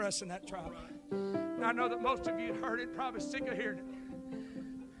different for us in that tribe. And I know that most of you heard it, probably sick of hearing it.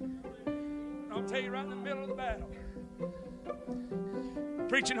 And I'll tell you right in the middle of the battle,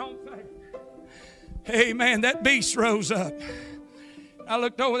 preaching on faith. Amen. That beast rose up. I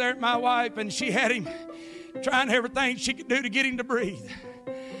looked over there at my wife, and she had him trying everything she could do to get him to breathe.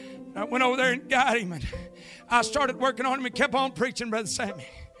 I went over there and got him, and I started working on him and kept on preaching, Brother Sammy.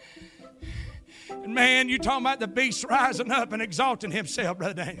 And man, you talking about the beast rising up and exalting himself,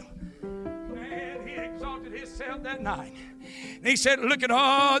 Brother Daniel. Man, he exalted himself that night. And he said, look at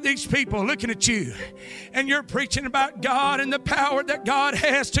all these people looking at you, and you're preaching about God and the power that God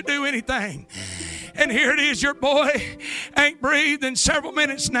has to do anything. And here it is, your boy ain't breathed in several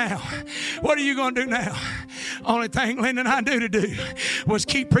minutes now. What are you going to do now? Only thing Linda and I knew to do was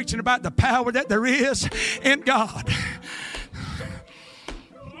keep preaching about the power that there is in God.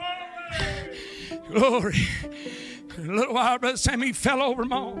 Glory. A little while, Brother Sammy fell over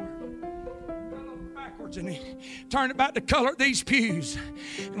more. And he turned about the color of these pews.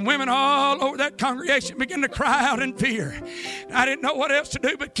 And women all over that congregation began to cry out in fear. I didn't know what else to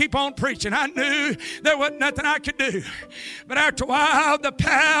do but keep on preaching. I knew there wasn't nothing I could do. But after a while, the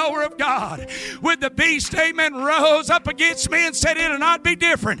power of God with the beast, amen, rose up against me and said it'll not be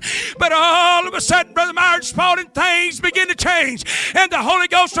different. But all of a sudden, Brother Myers Spalding, things began to change. And the Holy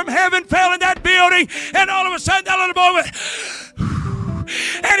Ghost from heaven fell in that building. And all of a sudden, that little boy went...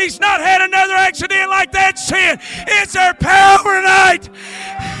 And he's not had another accident like that since. It's their power tonight.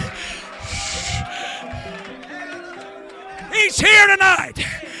 He's here tonight.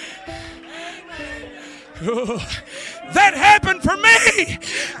 Oh, that happened for me.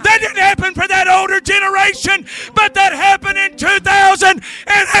 That didn't happen for that older generation, but that happened in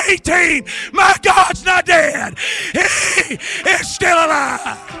 2018. My God's not dead. He is still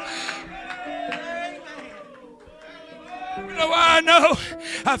alive. You know why I know?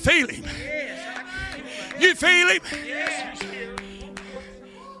 I feel him. You feel him?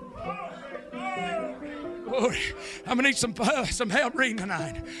 Glory. I'm going to need some help reading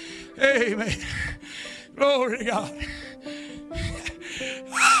tonight. Amen. Glory to God.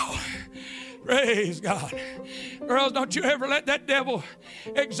 Oh, praise God. Girls, don't you ever let that devil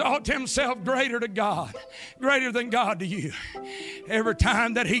exalt himself greater to God, greater than God to you. Every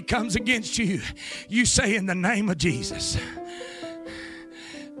time that he comes against you, you say in the name of Jesus.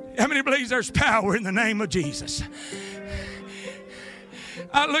 How many believes there's power in the name of Jesus?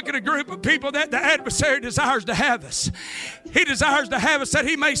 I look at a group of people that the adversary desires to have us. He desires to have us that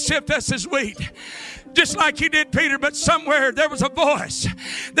he may sift us as wheat. Just like he did Peter, but somewhere there was a voice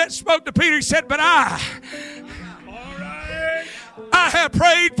that spoke to Peter. He said, but I have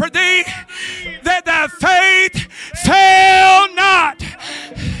prayed for thee that thy faith fail not.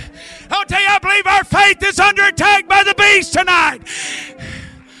 I'll tell you, I believe our faith is under attack by the beast tonight.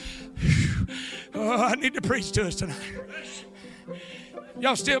 Oh, I need to preach to us tonight.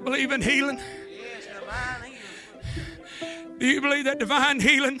 Y'all still believe in healing? Yes, divine healing. Do you believe that divine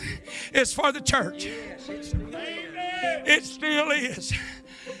healing is for the church? Yes, it still is. It still is.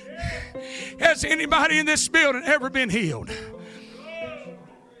 Has anybody in this building ever been healed?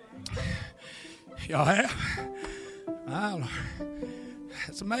 Y'all have? Oh,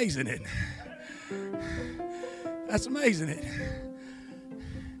 that's amazing, isn't it? That's amazing, isn't it?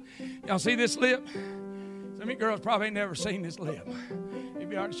 Y'all see this lip? Some of you girls probably ain't never seen this lip.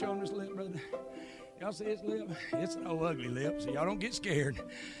 Have you already shown this lip, brother? Y'all see this lip? It's an old ugly lip, so y'all don't get scared.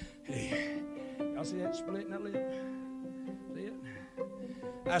 Hey, y'all see that split in that lip? See it?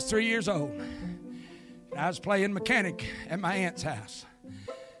 I was 3 years old. And I was playing mechanic at my aunt's house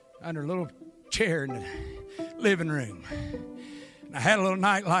under a little chair in the living room. And I had a little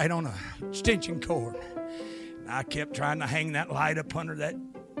night light on a extension cord. And I kept trying to hang that light up under that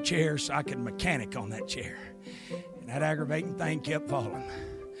chair so I could mechanic on that chair. And that aggravating thing kept falling.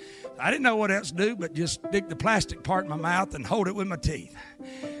 I didn't know what else to do but just stick the plastic part in my mouth and hold it with my teeth.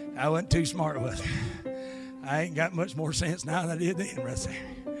 I wasn't too smart with it. I ain't got much more sense now than I did then, Brother Sammy.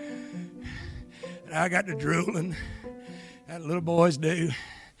 And I got to drooling, that little boys do.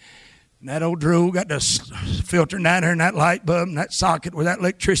 And that old drool got the filter down there in that light bulb and that socket where that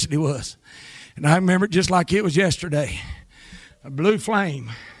electricity was. And I remember it just like it was yesterday. A blue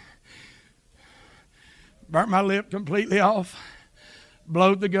flame burnt my lip completely off,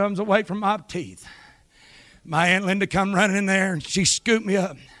 blowed the gums away from my teeth. My Aunt Linda come running in there and she scooped me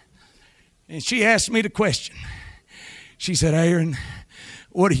up. And she asked me the question. She said, Aaron,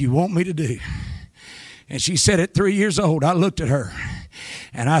 what do you want me to do? And she said at 3 years old, I looked at her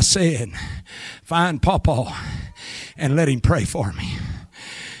And I said, find Pawpaw and let him pray for me.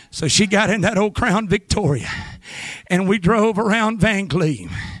 So she got in that old Crown Victoria, and we drove around Van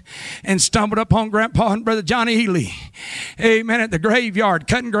Cleve and stumbled upon Grandpa and Brother Johnny Ely, amen, at the graveyard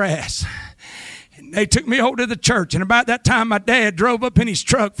cutting grass. They took me over to the church, and about that time my dad drove up in his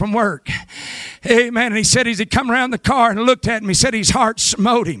truck from work. Amen. And he said as he come around the car and looked at me, he said his heart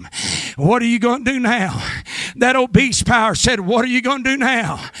smote him. What are you going to do now? That old beast power said, what are you going to do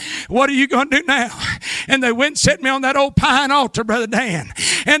now? What are you going to do now? And they went and set me on that old pine altar, Brother Dan.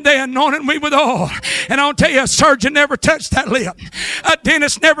 And they anointed me with oil. And I'll tell you, a surgeon never touched that lip. A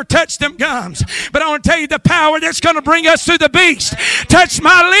dentist never touched them gums. But I want to tell you, the power that's going to bring us through the beast touched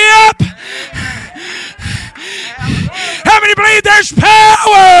my lip. How many believe there's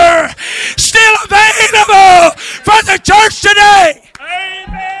power still available for the church today?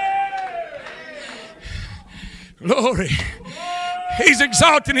 Amen. Glory. He's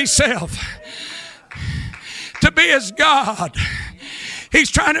exalting himself to be as God.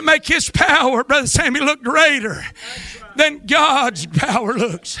 He's trying to make his power, Brother Sammy, look greater than God's power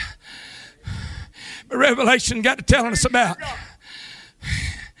looks. But Revelation got to telling us about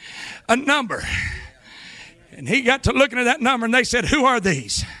a number. And he got to looking at that number, and they said, who are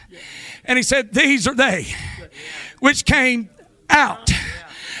these? And he said, these are they which came out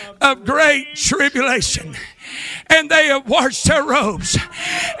of great tribulation. And they have washed their robes,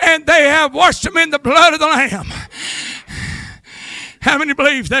 and they have washed them in the blood of the Lamb. How many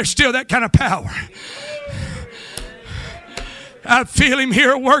believe there's still that kind of power? I feel him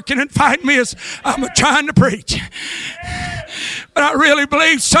here working and fighting me as I'm trying to preach. But I really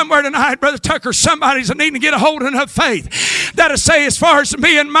believe somewhere tonight, Brother Tucker, somebody's needing to get a hold of enough faith that'll say, as far as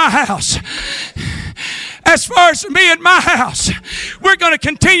me and my house, as far as me and my house, we're going to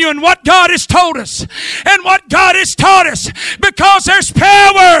continue in what God has told us and what God has taught us, because there's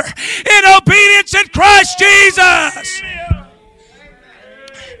power in obedience in Christ Jesus.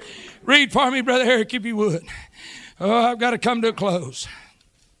 Read for me, Brother Eric, if you would. Oh, I've got to come to a close.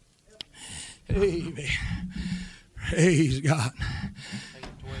 Amen. Praise God.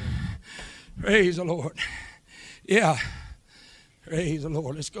 Praise the Lord. Yeah. Praise the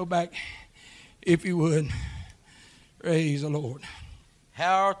Lord. Let's go back, if you would. Praise the Lord.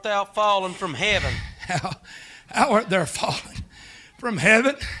 How art thou fallen from heaven? How art thou fallen from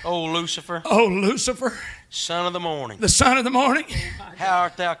heaven? O Lucifer. O Lucifer. Son of the morning. The son of the morning. How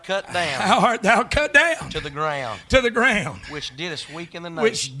art thou cut down? How art thou cut down? To the ground. To the ground. Which didst weaken the nations.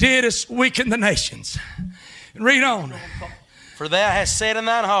 Which didst weaken the nations. Read on. For thou hast said in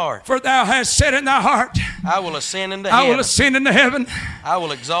thine heart. For thou hast said in thy heart. I will ascend into heaven. I will ascend into heaven. I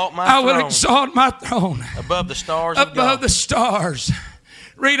will exalt my throne. I will exalt my throne. Above the stars of God. Above the stars.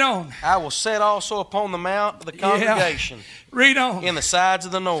 Read on. I will set also upon the mount of the congregation. Yeah. Read on. In the sides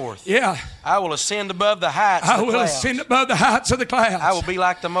of the north. Yeah. I will ascend above the heights of the clouds. I will ascend above the heights of the clouds. I will be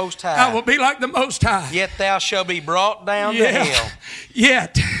like the Most High. I will be like the Most High. Yet thou shalt be brought down to hell.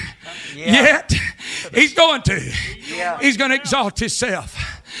 Yet. He's going to. Yeah. He's going to exalt himself.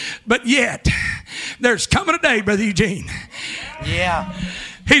 But yet, there's coming a day, Brother Eugene. Yeah.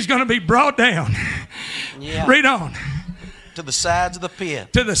 He's going to be brought down. Yeah. Read on. To the sides of the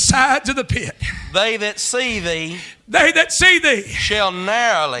pit. To the sides of the pit. They that see thee. They that see thee. Shall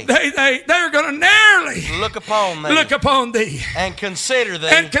narrowly. They're going to narrowly. Look upon thee. Look upon thee. And consider thee.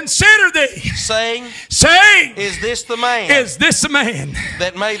 And consider thee. Saying. Is this the man? Is this the man?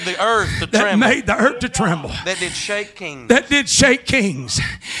 That made the earth to tremble. That made the earth to tremble. That did shake kings. That did shake kings.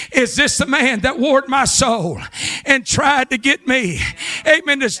 Is this the man that warred my soul and tried to get me,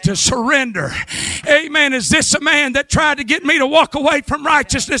 amen, to surrender? Amen. Is this a man that tried to get me to walk away from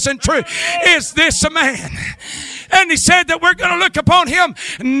righteousness and truth? Is this a man? And he said that we're going to look upon him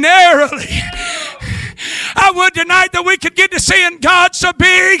narrowly. I would tonight that we could get to seeing God so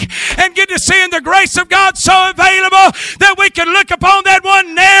big and get to seeing the grace of God so available that we can look upon that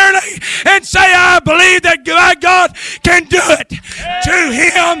one narrowly and say, I believe that my God can do it. To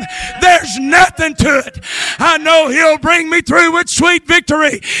him, there's nothing to it. I know he'll bring me through with sweet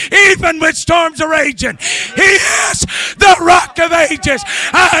victory, even with storms are raging. He is the rock of ages.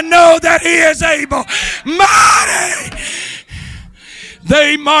 I know that he is able. Mighty.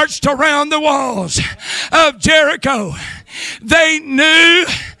 They marched around the walls of Jericho. They knew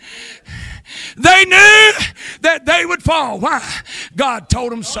that they would fall. Why? God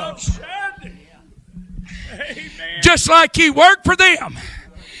told them so. Just like he worked for them.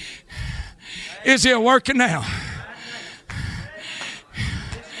 Is he working now?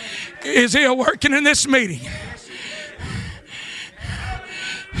 Is he working in this meeting?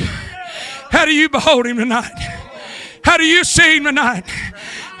 How do you behold him tonight? How do you see him tonight?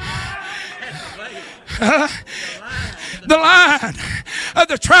 The Lion of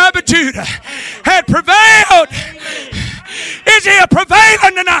the tribe of Judah had prevailed. Is he a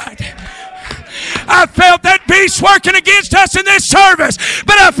prevailing tonight? I felt that beast working against us in this service,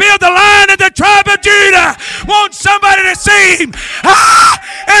 but I feel the Lion of the tribe of Judah wants somebody to see him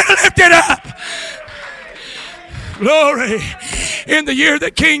and lift it up. Glory. In the year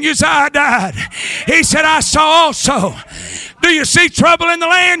that King Uzziah died, he said, I saw also. Do you see trouble in the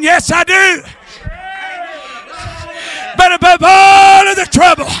land? Yes, I do. But above all of the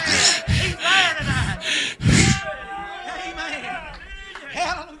trouble,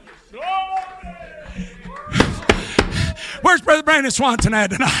 where's Brother Brandon Swanson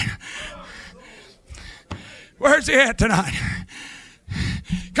at tonight? Where's he at tonight?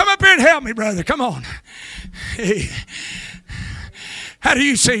 Come up here and help me, brother. Come on. Hey. How do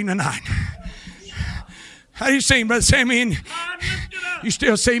you see him tonight? How do you see him, Brother Sammy? You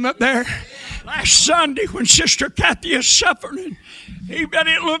still see him up there? Last Sunday when Sister Kathy is suffering, he bet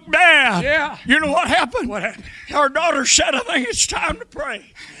it looked bad. Yeah. You know what happened? What happened? Our daughter said, I think it's time to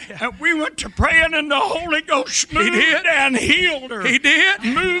pray. Yeah. And we went to praying and the Holy Ghost moved and healed her. He did?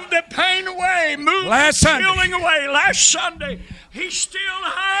 Moved the pain away. Moved Last the Sunday. healing away. Last Sunday. He's still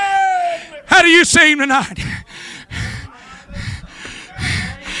home. How do you see him tonight?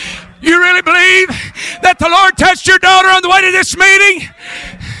 You really believe that the Lord touched your daughter on the way to this meeting?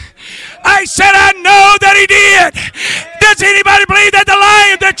 I said I know that he did. Does anybody believe that the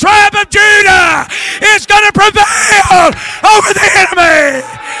Lion, the tribe of Judah, is going to prevail over the enemy?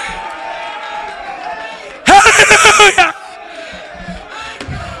 Hallelujah.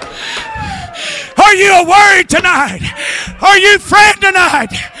 Are you worried tonight? Are you frightened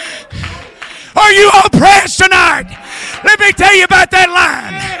tonight? Are you oppressed tonight? Let me tell you about that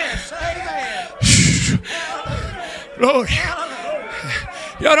lion. Lord,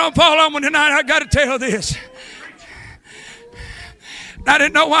 y'all don't fall on me tonight. I got to tell this. I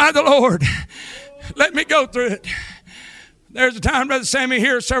didn't know why the Lord let me go through it. There's a time, Brother Sammy,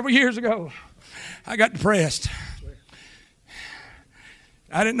 here several years ago, I got depressed.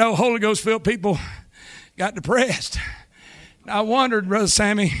 I didn't know Holy Ghost filled people got depressed. And I wondered, Brother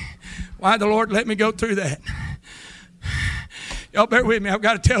Sammy, why the Lord let me go through that. Y'all bear with me. I've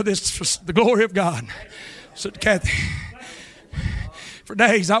got to tell this for the glory of God. So, Kathy, for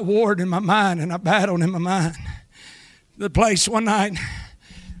days I warred in my mind and I battled in my mind. The place one night,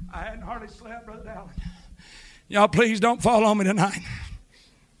 I hadn't hardly slept, Brother Dallin. Y'all please don't fall on me tonight.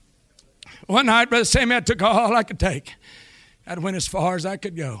 One night, Brother Sammy, I took all I could take. I went as far as I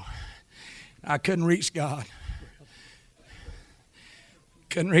could go. I couldn't reach God.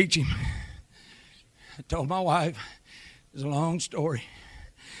 Couldn't reach him. I told my wife, it's a long story.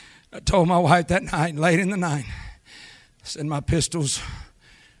 I told my wife that night, late in the night, I said, my pistol's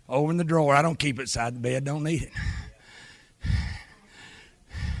over in the drawer. I don't keep it beside the bed. Don't need it.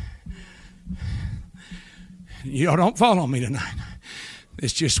 Y'all don't fall on me tonight.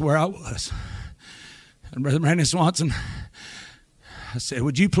 It's just where I was. And Brother Brandon Swanson, I said,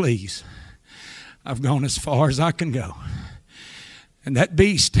 would you please? I've gone as far as I can go. And that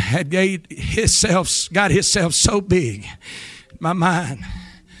beast had got himself so big, my mind.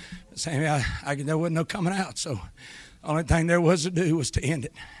 Saying there wasn't no coming out. So the only thing there was to do was to end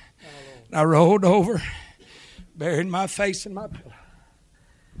it. And I rolled over, buried my face in my pillow.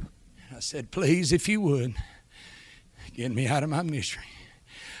 I said, please, if you would, get me out of my misery.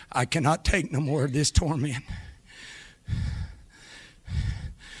 I cannot take no more of this torment.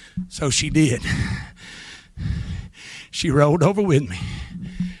 So she did. She rolled over with me,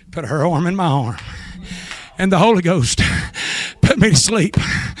 put her arm in my arm, and the Holy Ghost put me to sleep.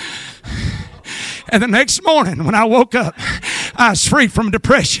 And the next morning when I woke up, I was free from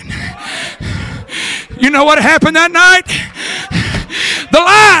depression. You know what happened that night? The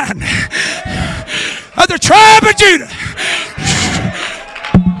Lion of the tribe of Judah,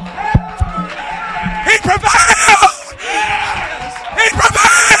 he prevailed. He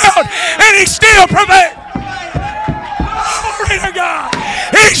prevailed. And he still prevailed. Glory to God.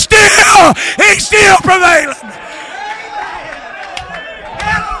 He's still prevailing.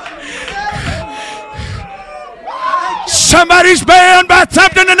 Somebody's bound by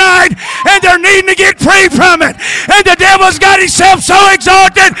something tonight and they're needing to get free from it. And the devil's got himself so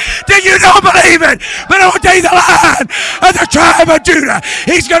exalted that you don't believe it. But I want to tell you, the Lion of the tribe of Judah,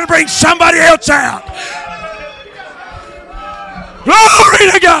 he's going to bring somebody else out.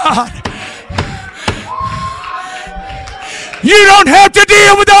 Glory to God. You don't have to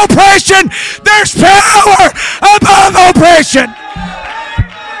deal with oppression. There's power above oppression.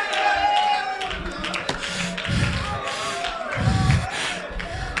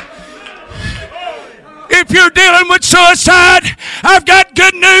 suicide, I've got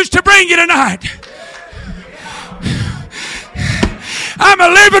good news to bring you tonight. I'm a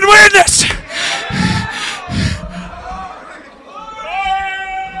living witness.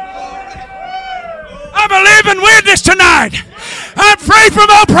 I'm a living witness tonight. I'm free from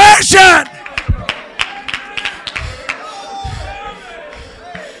oppression.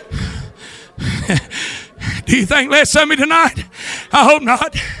 Do you think less of me tonight? I hope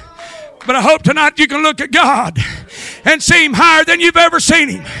not. But I hope tonight you can look at God and see Him higher than you've ever seen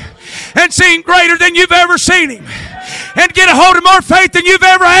Him, and see Him greater than you've ever seen Him, and get a hold of more faith than you've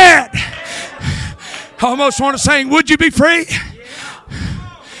ever had. I almost want to sing, would you be free?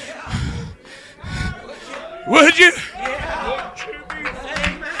 Would you?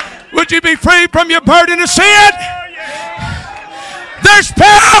 Would you be free from your burden of sin? There's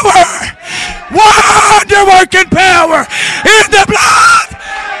power, wonder-working power in the blood.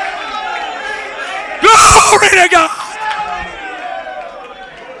 Glory to God.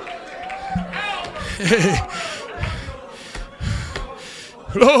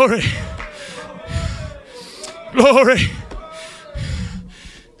 Glory. Glory.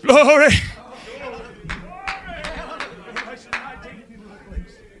 Glory.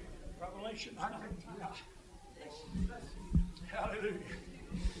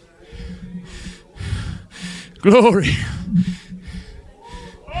 Glory.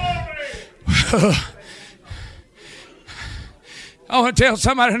 I want to tell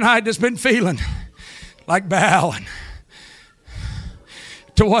somebody tonight that's been feeling like bowing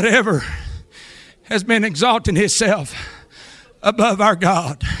to whatever has been exalting itself above our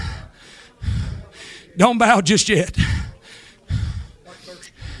God. Don't bow just yet.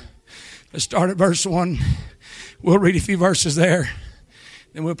 Let's start at verse 1. We'll read a few verses there.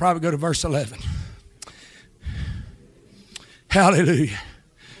 Then we'll probably go to verse 11. Hallelujah.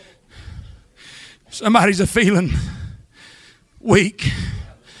 Somebody's a feeling weak,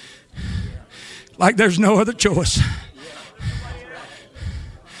 like there's no other choice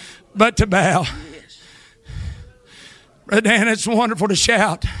but to bow. Brother Dan, it's wonderful to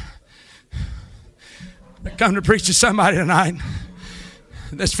shout. I come to preach to somebody tonight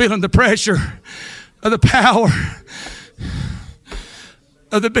that's feeling the pressure of the power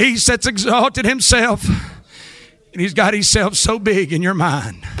of the beast that's exalted himself, and he's got himself so big in your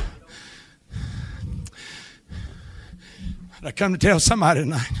mind. I come to tell somebody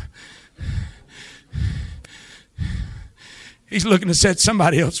tonight, he's looking to set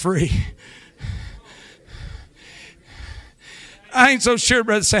somebody else free. I ain't so sure,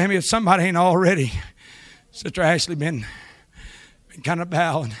 Brother Sammy, if somebody ain't already, Sister Ashley, been kind of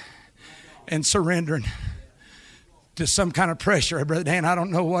bowing and surrendering to some kind of pressure. Brother Dan, I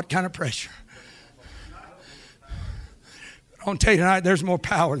don't know what kind of pressure. I want to tell you tonight, there's more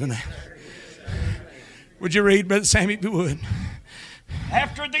power than that. Would you read, Brother Sammy, if you would?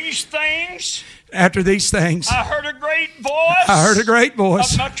 After these things, I heard a great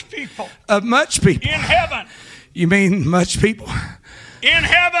voice. Of much people. Of much people. In heaven. You mean much people? In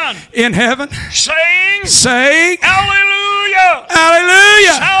heaven. In heaven. Saying. Hallelujah.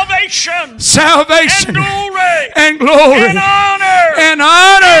 Hallelujah. Salvation. And glory. And honor. And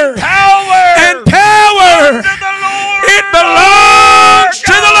power. Unto the Lord. It belongs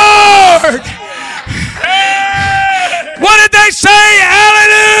to the Lord. What did they say?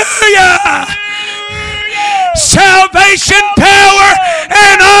 Hallelujah. Salvation, power,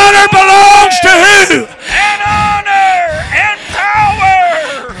 and honor belongs to who? And honor and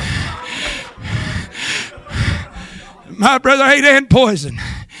power. My brother ate ant poison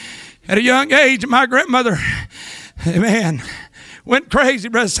at a young age. My grandmother, man, went crazy,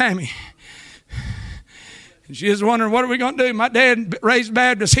 Brother Sammy. And she was wondering, what are we going to do? My dad raised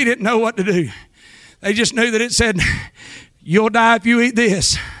Baptist. He didn't know what to do. They just knew that it said, you'll die if you eat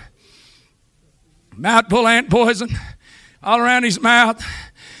this. Mouthful ant poison all around his mouth.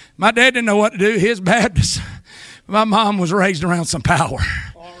 My dad didn't know what to do. He was Baptist. My mom was raised around some power.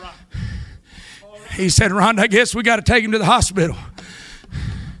 All right. He said, Rhonda, I guess we got to take him to the hospital.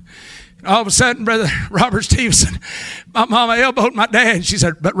 And all of a sudden, Brother Robert Stevenson, my mama elbowed my dad. And she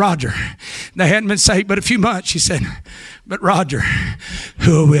said, but Roger, they hadn't been saved but a few months. She said, but Roger,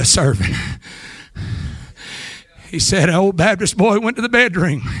 who are we serving? He said, an old Baptist boy went to the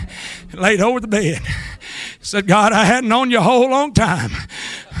bedroom and laid over the bed. Said, God, I hadn't known you a whole long time,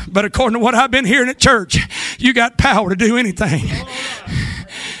 but according to what I've been hearing at church, you got power to do anything.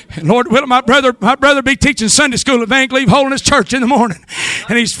 And Lord willing, my brother be teaching Sunday school at Van Cleve Holiness Church in the morning,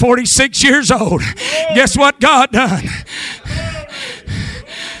 and he's 46 years old. Guess what God done?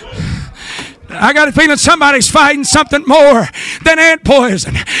 I got a feeling somebody's fighting something more than ant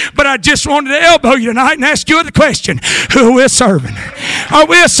poison. But I just wanted to elbow you tonight and ask you the question. Who are we serving? Are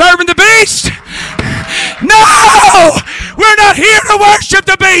we serving the beast? No! We're not here to worship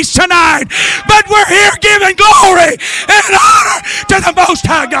the beast tonight, but we're here giving glory and honor to the Most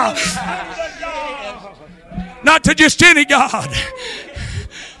High God. Not to just any God.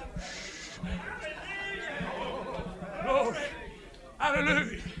 Glory.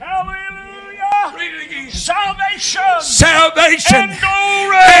 Hallelujah. Hallelujah. Read it again. Salvation. Salvation. And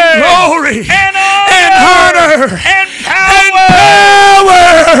glory. And glory. And honor. And power. And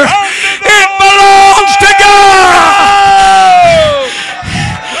power. It belongs to God.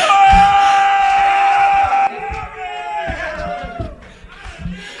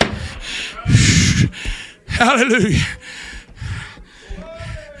 Hallelujah.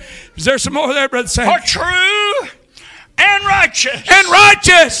 Is there some more there, Brother Sam? For true and righteous. And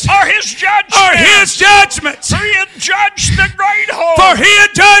righteous are his judgments. Are his judgments. For he had judged the great whore. For he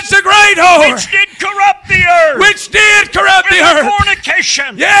had judged the great whore. Which did corrupt the earth. Which did corrupt the earth.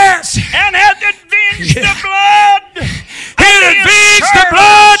 Fornication. Yes. And had avenged the blood. He had avenged the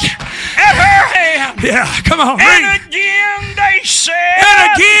blood at her hand. Yeah, come on, and read. Again they said.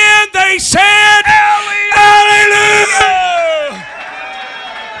 And again they said. Hallelujah. Hallelujah.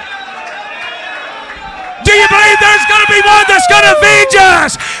 Do you believe there's going to be one that's going to avenge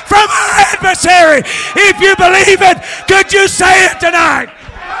us from our adversary? If you believe it, could you say it tonight?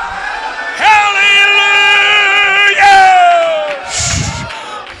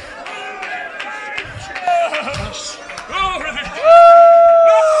 Hallelujah! Glory.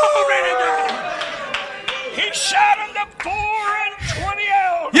 Glory to God. He shot unto 24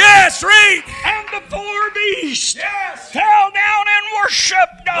 elders. Yes, read. And the 4 beasts fell down and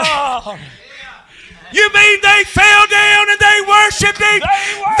worshiped God. You mean they fell down and they worshiped him?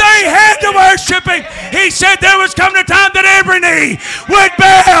 They had to worship him. He said there was coming a time that every knee would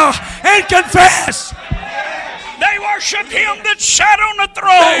bow and confess. They worshiped him that sat on the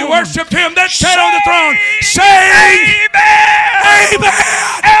throne. They worshiped him that sat on the throne. Say Amen. Amen.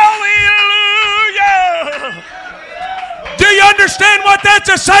 Hallelujah. Do you understand what that's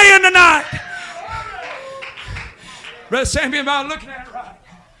a saying tonight? Brother Samuel, if I'm looking at it right,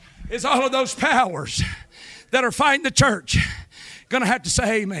 is all of those powers that are fighting the church going to have to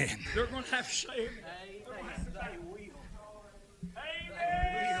say amen? They're going to have to say amen.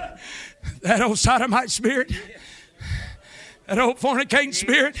 Amen. That old sodomite spirit, that old fornicating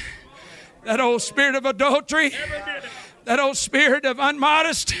spirit, that old spirit of adultery, that old spirit of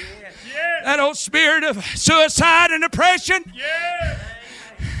unmodest, that old spirit of suicide and depression.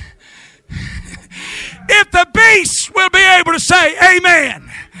 If the beast will be able to say amen,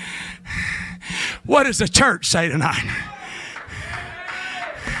 what does the church say tonight?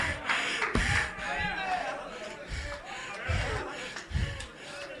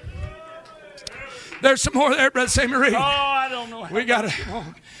 There's some more there, Brother Samuel Reed. Oh, I don't know. We got to.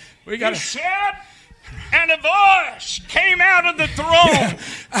 He said, and a voice came out of the throne.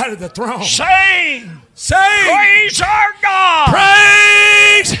 Out of the throne. Saying, praise our God.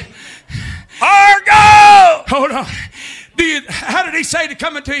 Praise our God. Hold on. How did he say to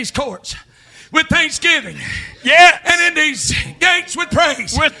come into his courts? With thanksgiving. Yes. And in these gates with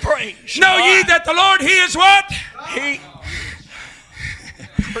praise. With praise. Know ye that the Lord, he is what? He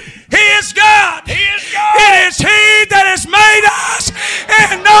is God. He is God. It is he that has made us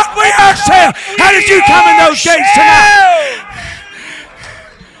and not we ourselves. How did you come in those gates tonight?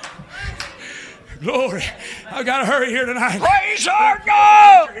 Glory. I've got to hurry here tonight. Praise our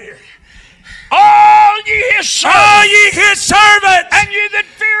God. All ye his servants. All ye his servants. And ye that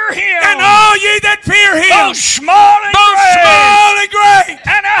fear him. And all ye that fear him. Both small and great.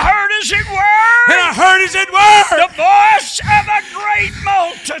 And I heard as it were. The voice of a great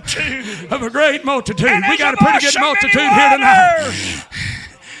multitude. Of a great multitude. And we got a pretty good multitude here tonight.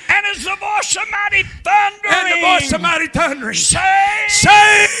 And as the voice of mighty thundering. And the voice of mighty thundering. Sing.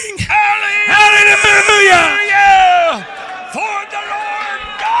 Hallelujah. Hallelujah. For the Lord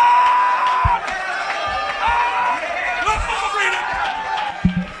God.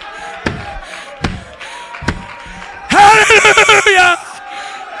 Hallelujah.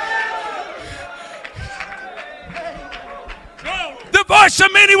 The voice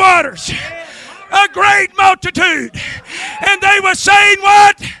of many waters. A great multitude. And they were saying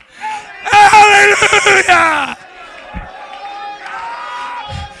what? Hallelujah.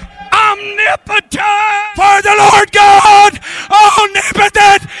 Omnipotent. For the Lord God,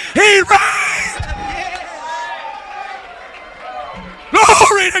 omnipotent, he reigns.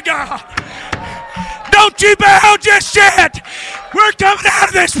 Glory to God. Don't you bow just yet. We're coming out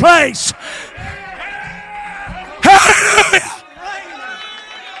of this place. Hallelujah.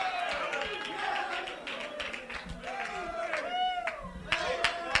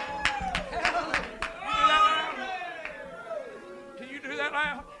 Can you do that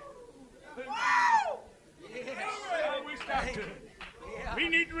loud? We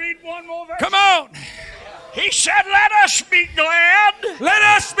need to read one more verse. Come on. He said, let us be glad Let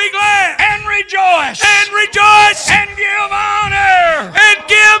us be glad and rejoice and rejoice and give honor and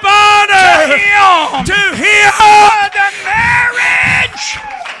give honor to to Him. Him. For the marriage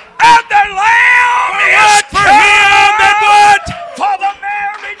of the Lamb is What for Him that come. what? For the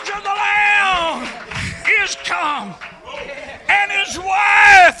marriage of the Lamb is come. And His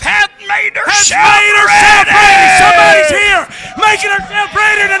wife hath made Has herself made herself ready. ready. Somebody's here making herself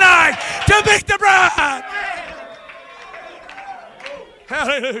ready tonight to meet the bride.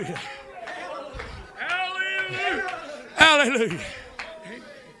 Hallelujah. Hallelujah. Hallelujah.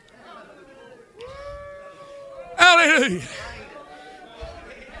 Hallelujah.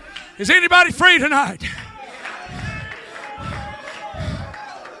 Is anybody free tonight?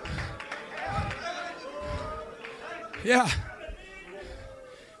 Yeah.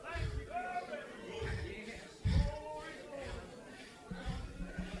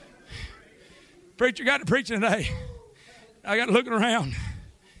 Preacher got to preaching today. I got looking around.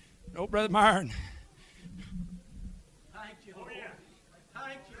 No, Brother Myron.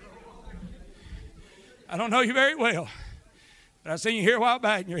 I don't know you very well, but I seen you here a while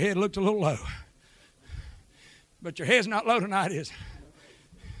back and your head looked a little low. But your head's not low tonight, is it?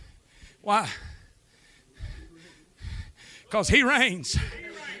 Why? Because He reigns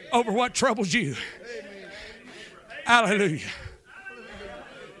over what troubles you. Hallelujah.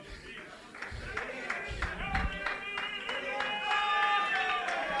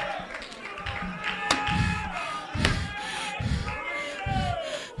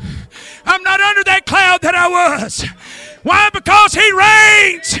 I'm not under that cloud that I was. Why? Because He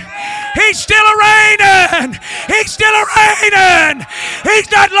reigns. He's still a reigning. He's still a reigning. He's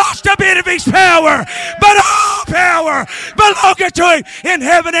not lost a bit of His power, but all power belongeth to Him in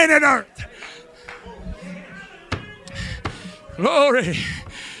heaven and in earth. Glory.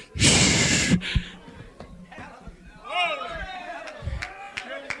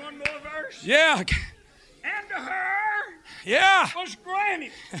 One more verse. Yeah. And to her Yeah. was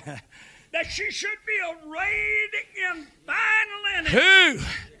granted that she should be arrayed in fine linen. Who?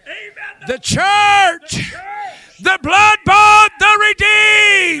 Amen. The church. The blood-bought, the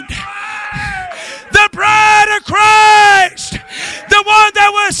redeemed. The bride of Christ. The one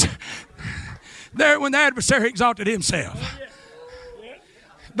that was there when the adversary exalted himself.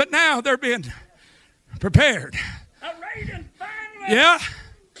 But now they're being prepared. Arrayed in fine linen. Yeah.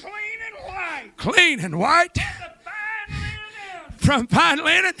 Clean and white. Clean and white. The fine linen. From fine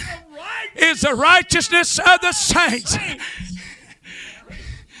linen Right. is the righteousness of the saints.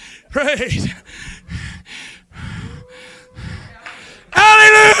 Praise.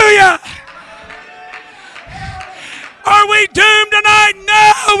 Hallelujah. Are we doomed tonight?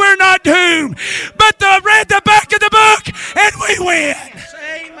 No, we're not doomed. But read the back of the book and we win.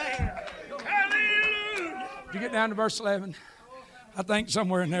 Amen. Hallelujah. Did you get down to verse 11? I think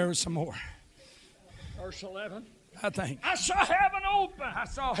somewhere in there was some more. Verse 11. I think. I saw heaven open. I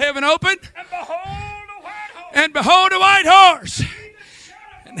saw heaven open, And behold, a white horse. and behold a white horse.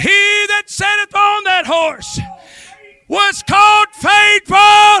 And he that sitteth on that horse was called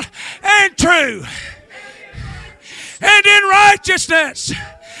faithful and true. And in righteousness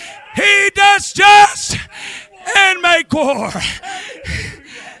he does just and make war.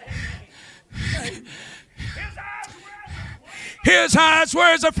 His eyes were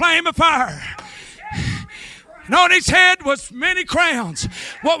as a flame of fire. And on his head was many crowns.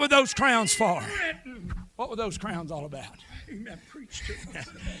 What were those crowns for? What were those crowns all about?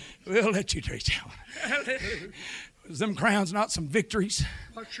 We'll let you preach that one. Was them crowns not some victories?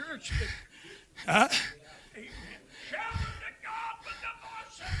 A church. Huh? Shout unto God with the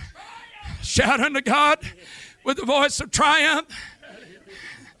voice of triumph. Shout unto God with the voice of triumph.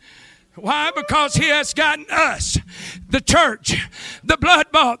 Why? Because He has gotten us, the church, the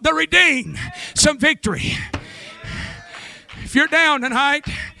blood-bought, the redeemed, some victory. If you're down tonight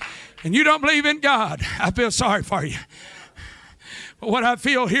and you don't believe in God, I feel sorry for you. But what I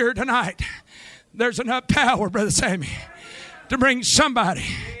feel here tonight, there's enough power, Brother Sammy, to bring somebody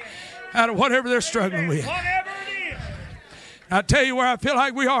out of whatever they're struggling with. Whatever it is. I tell you where I feel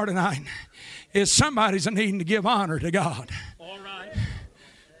like we are tonight is somebody's needing to give honor to God. All right.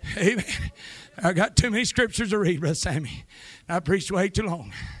 Amen. I got too many scriptures to read, Brother Sammy. I preached way too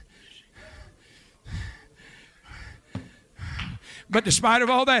long. But despite of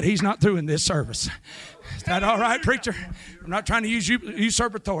all that, he's not through in this service. Is that all right, preacher? I'm not trying to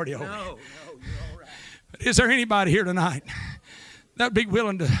usurp authority over you. No, you're all right. But is there anybody here tonight that would be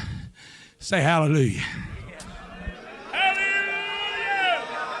willing to say hallelujah?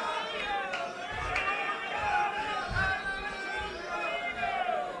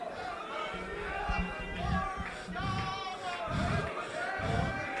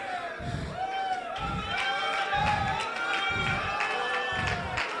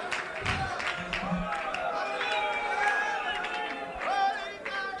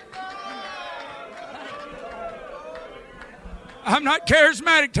 I'm not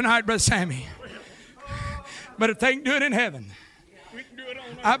charismatic tonight, Brother Sammy. But if they can do it in heaven, We can do it on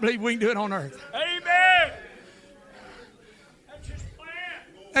earth. I believe we can do it on earth. Amen. That's his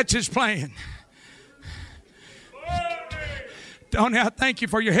plan. That's his plan. Glory. Tony, I thank you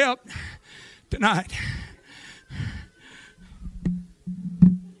for your help tonight.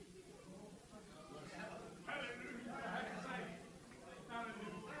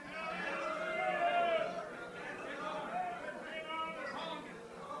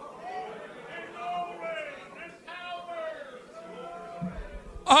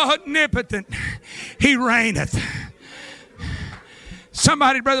 Omnipotent, he reigneth.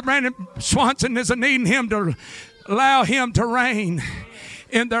 Somebody, Brother Brandon Swanson, is needing him to allow him to reign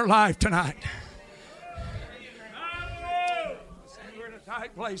in their life tonight. We're in a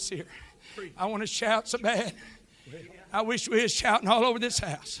tight place here. I want to shout so bad. I wish we was shouting all over this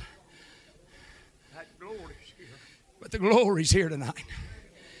house. That glory's here. But the glory's here tonight.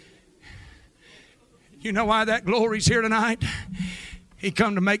 You know why that glory's here tonight? He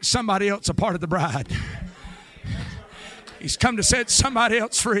come to make somebody else a part of the bride. He's come to set somebody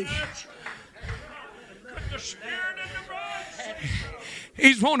else free. The Spirit and the bride.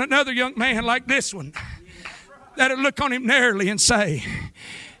 He's want another young man like this one that'll look on him narrowly and say,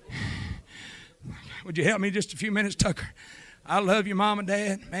 would you help me just a few minutes, Tucker? I love you, Mom and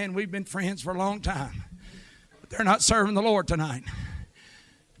Dad. Man, we've been friends for a long time. But they're not serving the Lord tonight.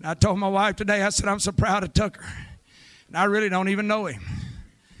 And I told my wife today, I said, I'm so proud of Tucker. And I really don't even know him.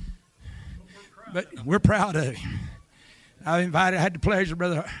 But we're proud of him. I had the pleasure,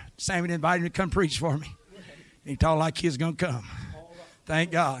 Brother Sammy invited me to come preach for me. He talked like he was going to come.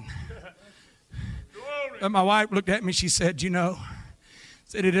 Thank God. But my wife looked at me, she said,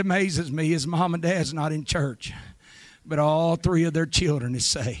 said it amazes me his mom and dad's not in church, but all three of their children is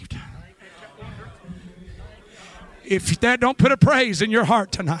saved. If that don't put a praise in your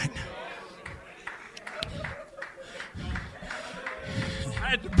heart tonight.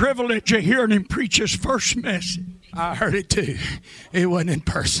 I had the privilege of hearing him preach his first message. I heard it too. It wasn't in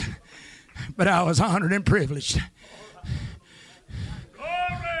person, but I was honored and privileged.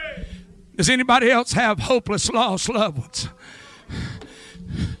 Glory. Does anybody else have hopeless, lost loved ones?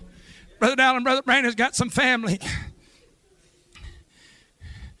 Brother Dallin, Brother Brandon's got some family,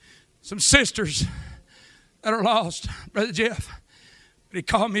 some sisters that are lost. Brother Jeff, but he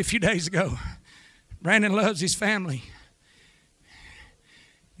called me a few days ago. Brandon loves his family.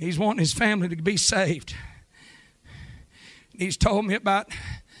 He's wanting his family to be saved. He's told me about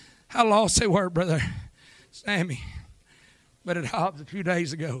how lost they were, Brother Sammy. But at Hobbs a few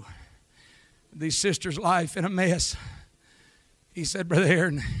days ago, these sisters' life in a mess. He said, Brother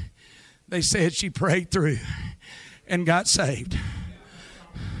Aaron, they said she prayed through and got saved.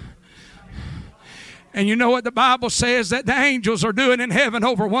 And you know what the Bible says that the angels are doing in heaven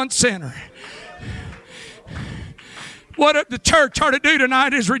over one sinner. What the church ought to do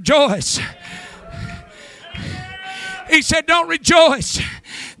tonight is rejoice. He said, don't rejoice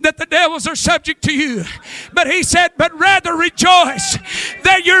that the devils are subject to you. But he said, but rather rejoice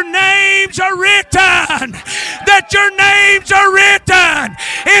that your names are written. That your names are written.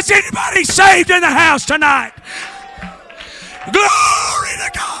 Is anybody saved in the house tonight? Glory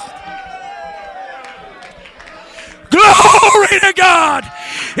to God. Glory to God.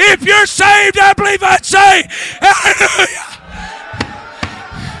 If you're saved, I believe I'd say, hallelujah.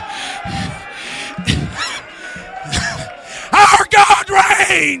 Our God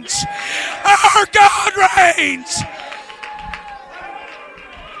reigns. Our God reigns.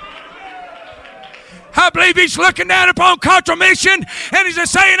 I believe he's looking down upon Contra Mission and he's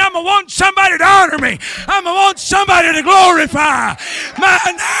just saying, I'm going to want somebody to honor me. I'm going to want somebody to glorify my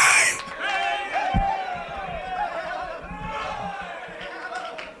name.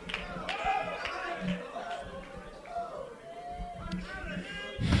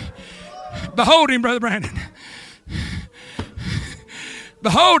 Behold him, Brother Brandon.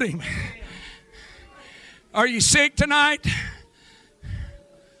 Behold him. Are you sick tonight?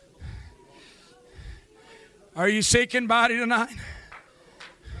 Are you sick in body tonight?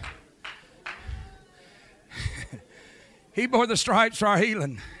 He bore the stripes for our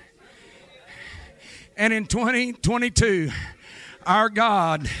healing. And in 2022, our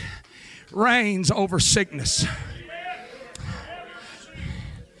God reigns over sickness.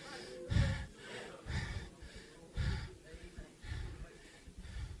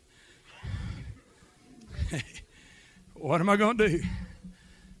 What am I going to do?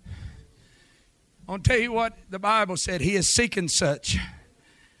 I'm going to tell you what the Bible said. He is seeking such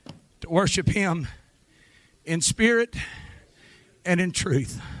to worship Him in spirit and in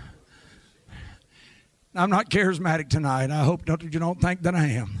truth. I'm not charismatic tonight. I hope you don't think that I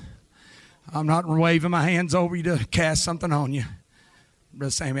am. I'm not waving my hands over you to cast something on you.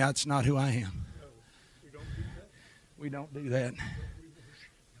 Brother Sammy, that's not who I am. We don't do that.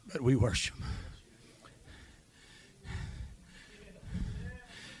 But we worship.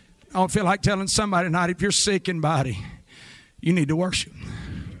 I don't feel like telling somebody tonight, if you're sick in body, you need to worship.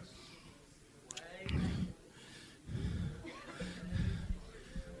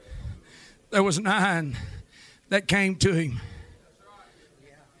 There was 9 that came to him,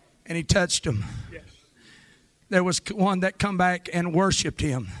 and he touched them. There was one that come back and worshiped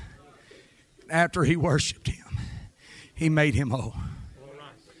him. After he worshiped him, he made him whole.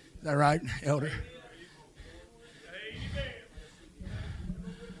 Is that right, Elder?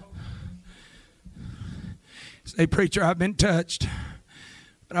 Say, preacher, I've been touched,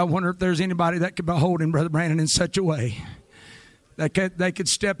 but I wonder if there's anybody that could behold him, Brother Brandon, in such a way that they could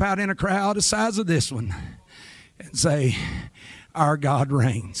step out in a crowd the size of this one and say, our God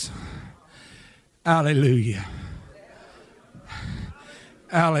reigns. Hallelujah.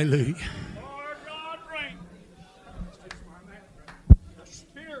 Hallelujah. Our God reigns. The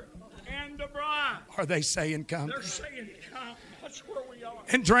Spirit and the bride. Are they saying, come? They're saying, come. That's where we are.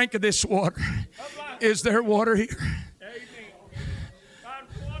 And drink of this water. Is there water here? Amen. God,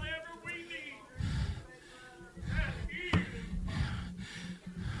 whatever we need, that is.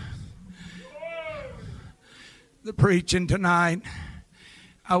 Whoa. The preaching tonight,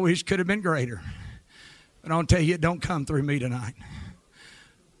 I wish could have been greater. But I'll tell you, it don't come through me tonight.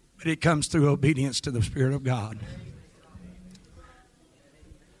 But it comes through obedience to the Spirit of God.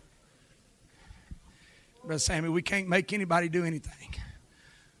 Brother Sammy, we can't make anybody do anything.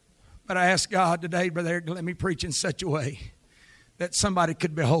 But I ask God today, Brother Eric, to let me preach in such a way that somebody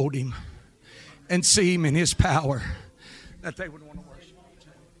could behold him and see him in his power, that they would want to worship him.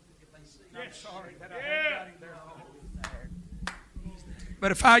 I'm sorry that I haven't got him there.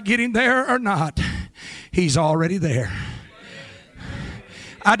 But if I get him there or not, he's already there.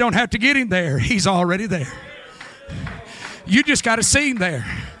 I don't have to get him there. He's already there. You just got to see him there.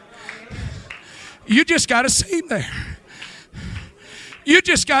 You just got to see him there. You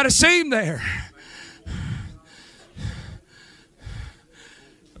just got to see him there.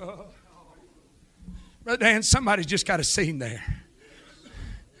 Brother Dan, somebody's just got to see him there.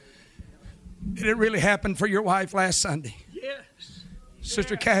 Did it really happen for your wife last Sunday? Yes.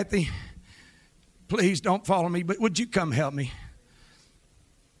 Sister Kathy, please don't follow me, but would you come help me?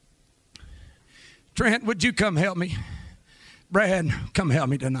 Trent, would you come help me? Brad, come help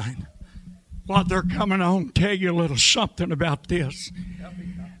me tonight. While they're coming on, tell you a little something about this.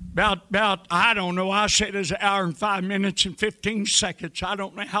 About I don't know, I said it was 1 hour and 5 minutes and 15 seconds. I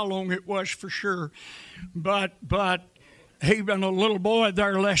don't know how long it was for sure. But even a little boy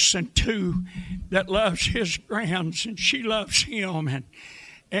there less than 2 that loves his grands, and she loves him.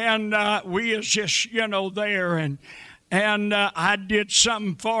 And we is just, there. And I did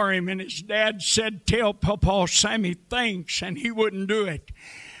something for him, and his dad said, tell Papa Sammy thanks, and he wouldn't do it.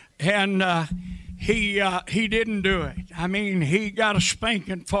 And he didn't do it. I mean, he got a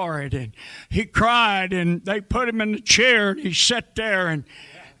spanking for it, and he cried, and they put him in the chair, and he sat there,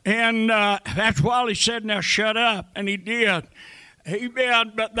 and that's why he said, now shut up, and he did.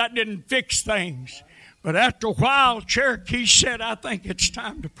 But that didn't fix things. But after a while, Cherokee said, I think it's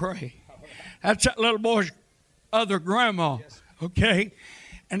time to pray. That's that little boy's other grandma, okay?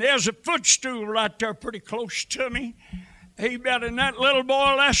 And there's a footstool right there pretty close to me. And that little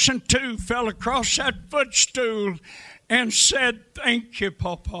boy, less than 2, fell across that footstool and said, thank you,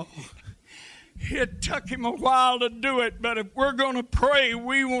 Papa. It took him a while to do it, but if we're going to pray,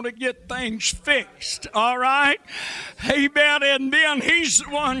 we want to get things fixed, all right? Amen. And then he's the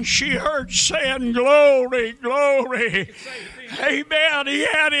one she heard saying, glory, glory. Amen. He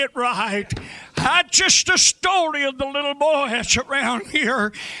had it right. Just a story of the little boy that's around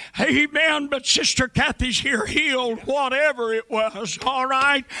here. Amen. But Sister Kathy's here healed, whatever it was. All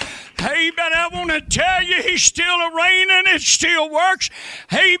right. Amen. I want to tell you, he's still reigning. It still works.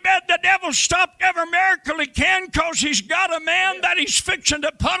 Amen. The devil stopped every miracle he can because he's got a man that he's fixing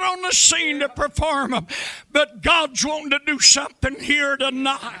to put on the scene to perform them. But God's wanting to do something here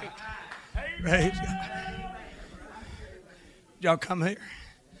tonight. Praise God. Y'all come here.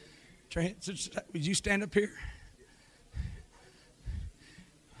 Would you stand up here?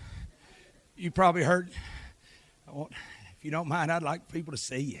 You probably heard. If you don't mind, I'd like people to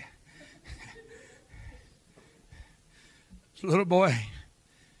see you. This little boy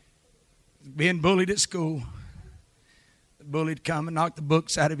being bullied at school. The bully would come and knock the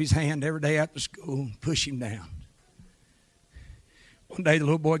books out of his hand every day after school and push him down. One day the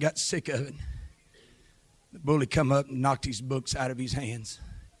little boy got sick of it. The bully come up and knocked his books out of his hands.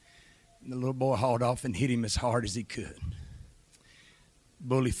 And the little boy hauled off and hit him as hard as he could. The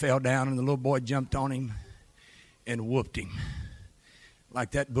bully fell down and the little boy jumped on him and whooped him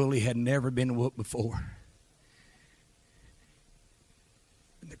like that bully had never been whooped before.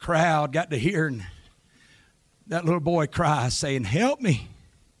 And the crowd got to hearing that little boy cry, saying, "Help me,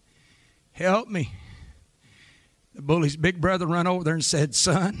 help me." The bully's big brother run over there and said,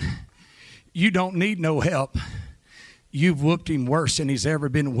 "Son, you don't need no help. You've whooped him worse than he's ever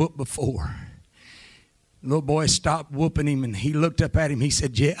been whooped before." The little boy stopped whooping him and he looked up at him. He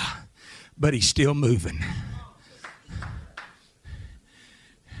said, "Yeah, but he's still moving."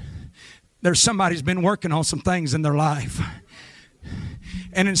 There's somebody who's been working on some things in their life.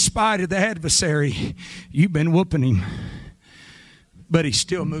 And in spite of the adversary, you've been whooping him, but he's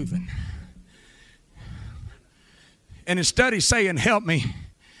still moving. And instead of saying, "Help me,"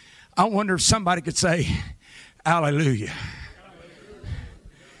 I wonder if somebody could say, "Hallelujah."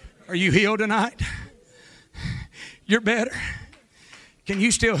 Are you healed tonight? You're better? Can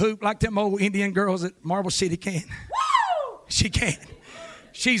you still hoop like them old Indian girls at Marble City can? Woo! She can.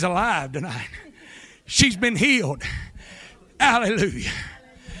 She's alive tonight. She's been healed. Hallelujah.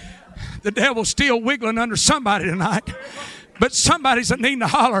 The devil's still wiggling under somebody tonight, but somebody's needing to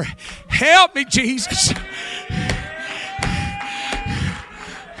holler, "Help me, Jesus."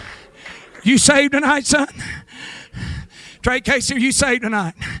 You saved tonight, son? Trey Casey, are you saved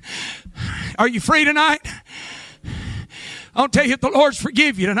tonight? Are you free tonight? I'll tell you, if the Lord's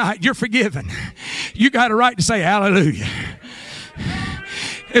forgive you tonight, you're forgiven. You got a right to say hallelujah.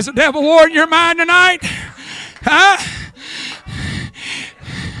 Is the devil war in your mind tonight? Huh?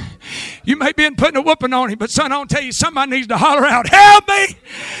 You may be putting a whooping on him, but son, I'll tell you, somebody needs to holler out, "Help me!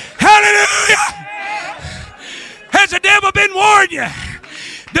 Hallelujah!" Has the devil been warning you?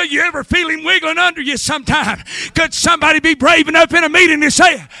 Do you ever feel him wiggling under you sometime? Could somebody be brave enough in a meeting to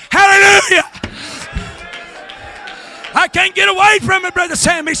say, "Hallelujah"? I can't get away from it, Brother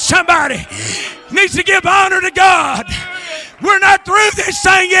Sammy. Somebody needs to give honor to God. We're not through this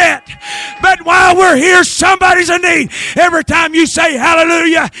thing yet. But while we're here, somebody's in need. Every time you say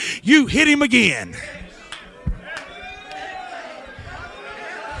hallelujah, you hit him again.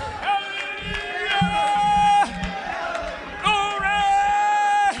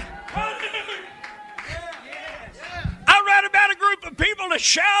 People that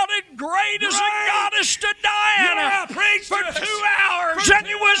shouted, "Great is the goddess to Diana," for 2 hours, and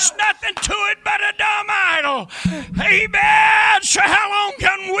there was nothing to it but a dumb idol. Amen. So how long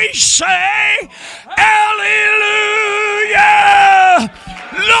can we say, "Hallelujah"?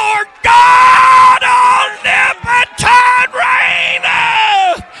 Lord God omnipotent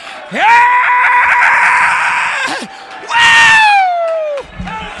reigneth. Yeah! Woo!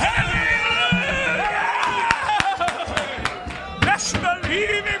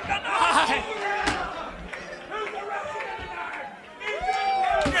 Believe him tonight.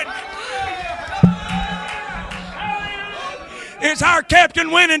 Is our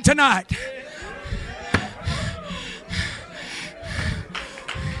captain winning tonight?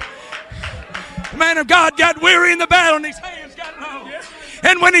 The man of God got weary in the battle and his hands got low.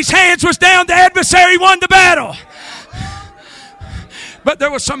 And when his hands was down, the adversary won the battle. But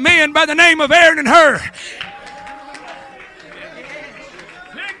there were some men by the name of Aaron and Hur.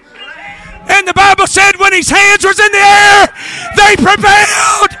 And the Bible said when his hands was in the air, they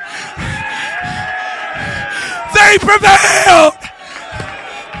prevailed. They prevailed.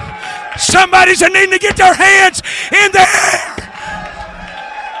 Somebody's needing to get their hands in the air.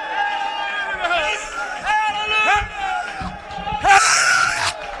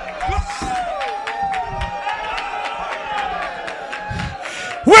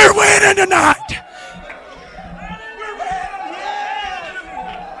 We're winning tonight.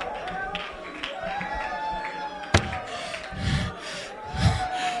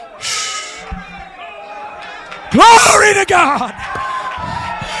 Glory to God.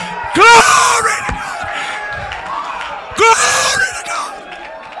 Glory to God. Glory to God.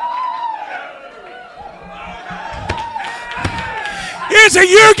 Is it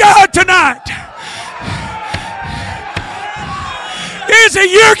your God tonight? Is it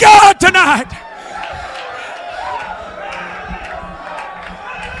your God tonight?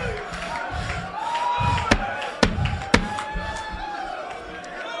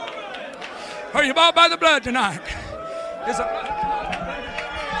 Are you bought by the blood tonight? Is it blood?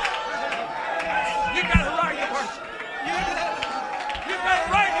 You got a right to worship. You got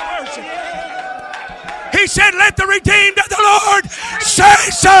a right to worship. He said, let the redeemed of the Lord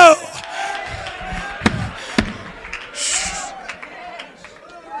say so.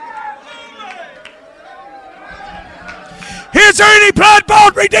 Is there any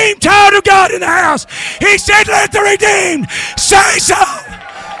blood-bought, redeemed child of God in the house? He said, let the redeemed say so.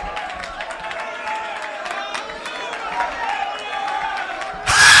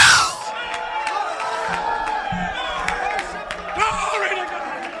 Glory to God.